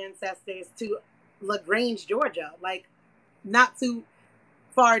ancestors to LaGrange, Georgia, like, not too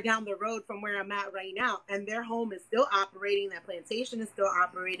far down the road from where I'm at right now, and their home is still operating. That plantation is still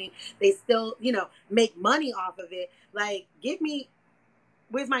operating. They still, you know, make money off of it. Like,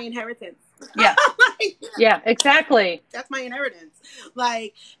 where's my inheritance? Yeah. Like, yeah, exactly. That's my inheritance.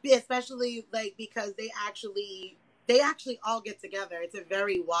 Like, especially, like, because they actually all get together. It's a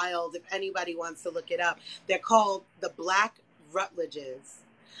very wild, if anybody wants to look it up. They're called the Black Rutledges.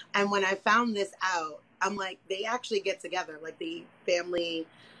 And when I found this out, I'm like, they actually get together. Like, the family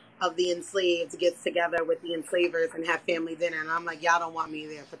of the enslaved gets together with the enslavers and have family dinner. And I'm like, y'all don't want me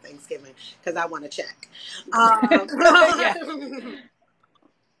there for Thanksgiving because I want to check.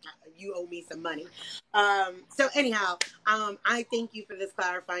 You owe me some money. So anyhow, I thank you for this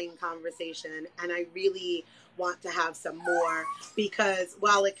clarifying conversation, and I really want to have some more, because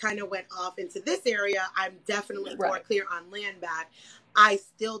while it kind of went off into this area, I'm definitely more clear on land back. I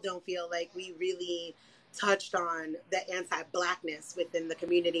still don't feel like we really touched on the anti-Blackness within the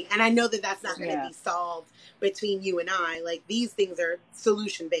community. And I know that that's not going to be solved between you and I. Like, these things are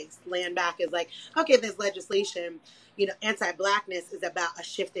solution-based. Land back is like, okay, there's legislation. You know, anti-Blackness is about a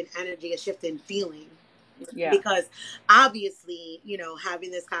shift in energy, a shift in feeling. Yeah. Because obviously, you know,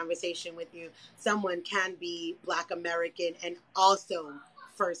 having this conversation with you, someone can be Black American and also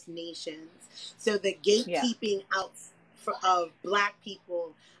First Nations. So the gatekeeping out of Black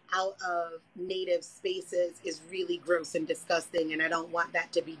people out of Native spaces is really gross and disgusting, and I don't want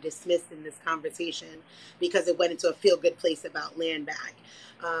that to be dismissed in this conversation because it went into a feel-good place about land back.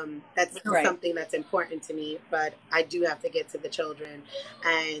 That's still something that's important to me, but I do have to get to the children,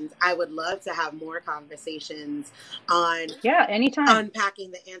 and I would love to have more conversations on anytime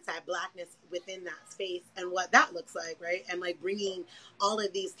unpacking the anti-Blackness within that space and what that looks like, right? And, like, bringing all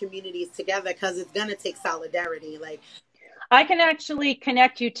of these communities together, because it's gonna take solidarity. Like, I can actually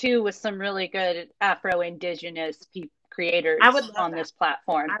connect you too with some really good Afro-Indigenous creators on this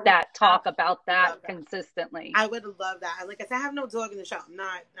platform that talk about that consistently. I would love that. And like I said, I have no dog in the show. I'm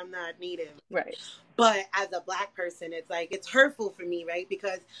not Native. Right. But as a Black person, it's like, it's hurtful for me, right?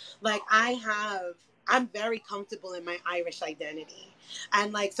 Because, like, I'm very comfortable in my Irish identity.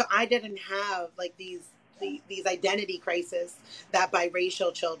 And, like, so I didn't have, like, these identity crises that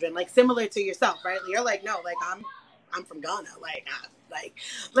biracial children, like, similar to yourself, right? You're like, no, like, I'm from Ghana. Like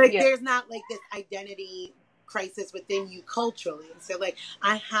there's not, like, this identity crisis within you culturally. So, like,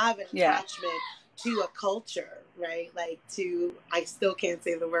 I have an attachment to a culture, right? Like, I still can't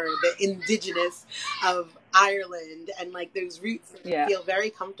say the word, the indigenous of Ireland, and like those roots feel very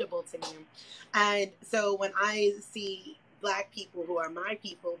comfortable to me. And so when I see Black people who are my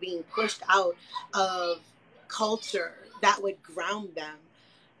people being pushed out of culture that would ground them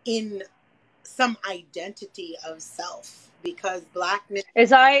in some identity of self, because Blackness,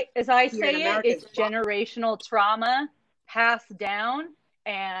 as I say it, it's generational trauma passed down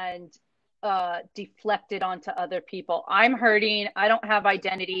and deflected onto other people. I'm hurting. I don't have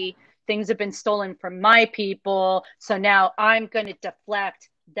identity. Things have been stolen from my people. So now I'm going to deflect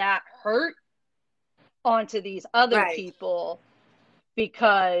that hurt onto these other people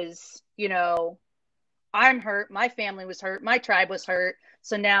because, you know, I'm hurt. My family was hurt. My tribe was hurt.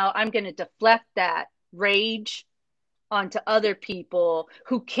 So now I'm going to deflect that rage onto other people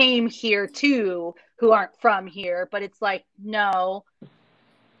who came here too, who aren't from here. But it's like, no,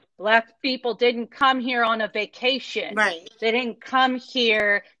 Black people didn't come here on a vacation. Right. They didn't come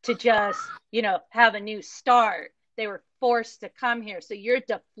here to just, you know, have a new start. They were forced to come here. So you're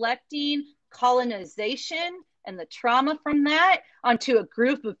deflecting colonization and the trauma from that onto a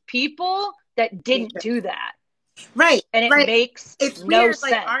group of people that didn't do that. Right. And it makes it's no weird,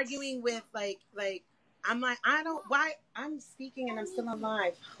 sense. Like arguing with like I'm like, I don't, why I'm speaking and I'm still on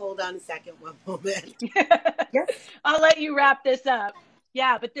live. Hold on a second, one moment. Yes. I'll let you wrap this up.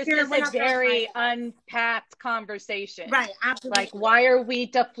 Yeah, but this is a very unpacked conversation. Right, absolutely. Like, why are we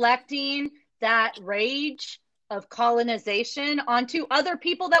deflecting that rage of colonization onto other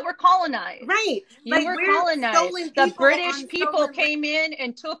people that were colonized? Right. You were colonized. The British people came in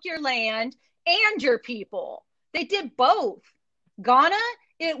and took your land and your people. They did both. Ghana,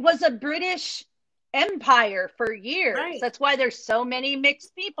 it was a British empire for years. Right. That's why there's so many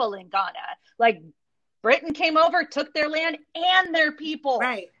mixed people in Ghana. Like, Britain came over, took their land and their people.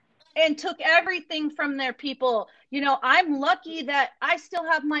 Right. And took everything from their people. You know, I'm lucky that I still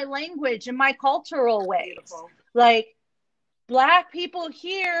have my language and my cultural ways. Beautiful. Like, Black people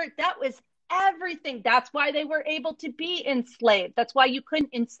here, that was everything. That's why they were able to be enslaved. That's why you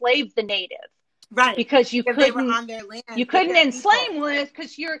couldn't enslave the native. Right. Because you couldn't, they were on their land. You couldn't enslave with,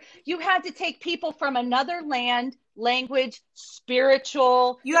 because you had to take people from another land, language,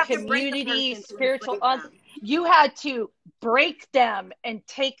 spiritual, community, spiritual. You had to break them and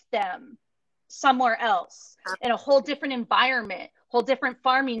take them somewhere else in a whole different environment, whole different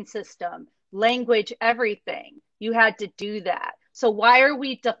farming system, language, everything. You had to do that. So why are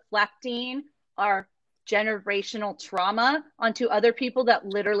we deflecting our generational trauma onto other people that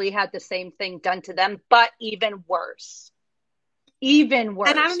literally had the same thing done to them, but even worse? Even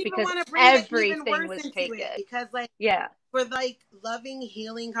worse. And I don't even want to bring everything was taken. Because for like loving,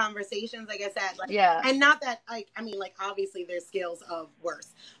 healing conversations, like I said, like, and not that like, I mean, like obviously there's scales of worse,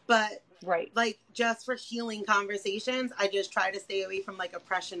 but like just for healing conversations, I just try to stay away from like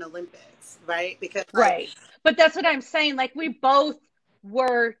oppression Olympics, right? Because but that's what I'm saying. Like both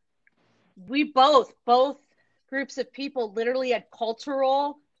groups of people literally had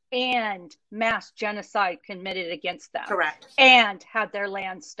cultural and mass genocide committed against them. Correct. And had their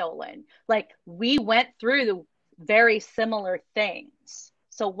land stolen. Like, we went through the very similar things.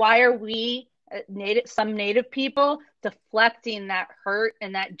 So why are we, some Native people, deflecting that hurt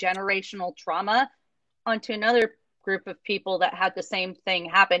and that generational trauma onto another group of people that had the same thing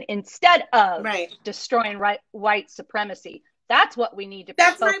happen instead of destroying white supremacy? That's what we need to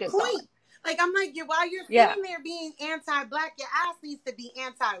focus on. That's my point. Like, I'm like, while you're sitting there being anti-Black, your ass needs to be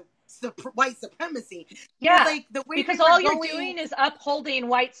anti-white supremacy. Yeah, like, the way because all you're doing is upholding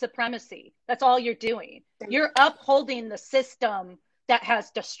white supremacy. That's all you're doing. You're upholding the system that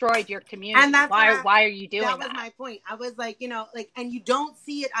has destroyed your community. And why are you doing that? That was my point. I was like, you know, like, and you don't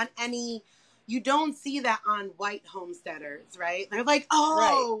see it on you don't see that on white homesteaders, right? They're like,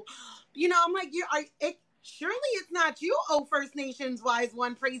 you know, I'm like, surely it's not you, oh First Nations wise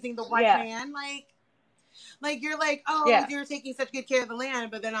one, praising the white man. Like you're like, you're taking such good care of the land,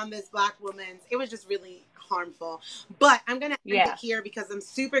 but then on this Black woman's, it was just really harmful. But I'm gonna end it here because I'm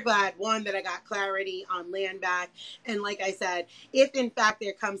super glad, one, that I got clarity on land back. And like I said, if in fact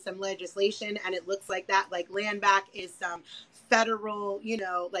there comes some legislation and it looks like that, like land back is some federal, you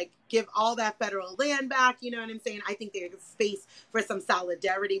know, like give all that federal land back, you know what I'm saying? I think there's space for some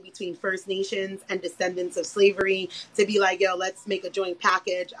solidarity between First Nations and descendants of slavery to be like, yo, let's make a joint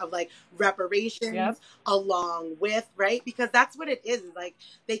package of like reparations along with, right? Because that's what it is. Like,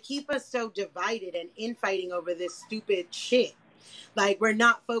 they keep us so divided and infighting over this stupid shit. Like, we're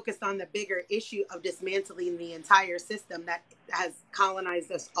not focused on the bigger issue of dismantling the entire system that has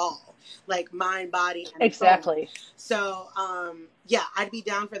colonized us all, like mind, body, and soul. So, I'd be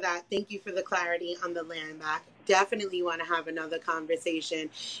down for that. Thank you for the clarity on the land back. definitely want to have another conversation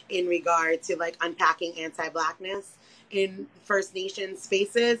in regard to like unpacking anti-Blackness in First Nation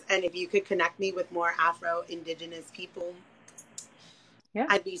spaces. And if you could connect me with more Afro-Indigenous people, yeah,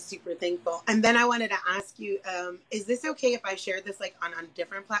 I'd be super thankful. And then I wanted to ask you, is this okay if I share this like on a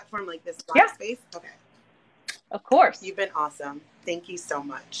different platform, like this live space? Okay. Of course. You've been awesome. Thank you so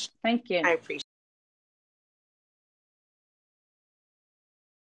much. Thank you. I appreciate it.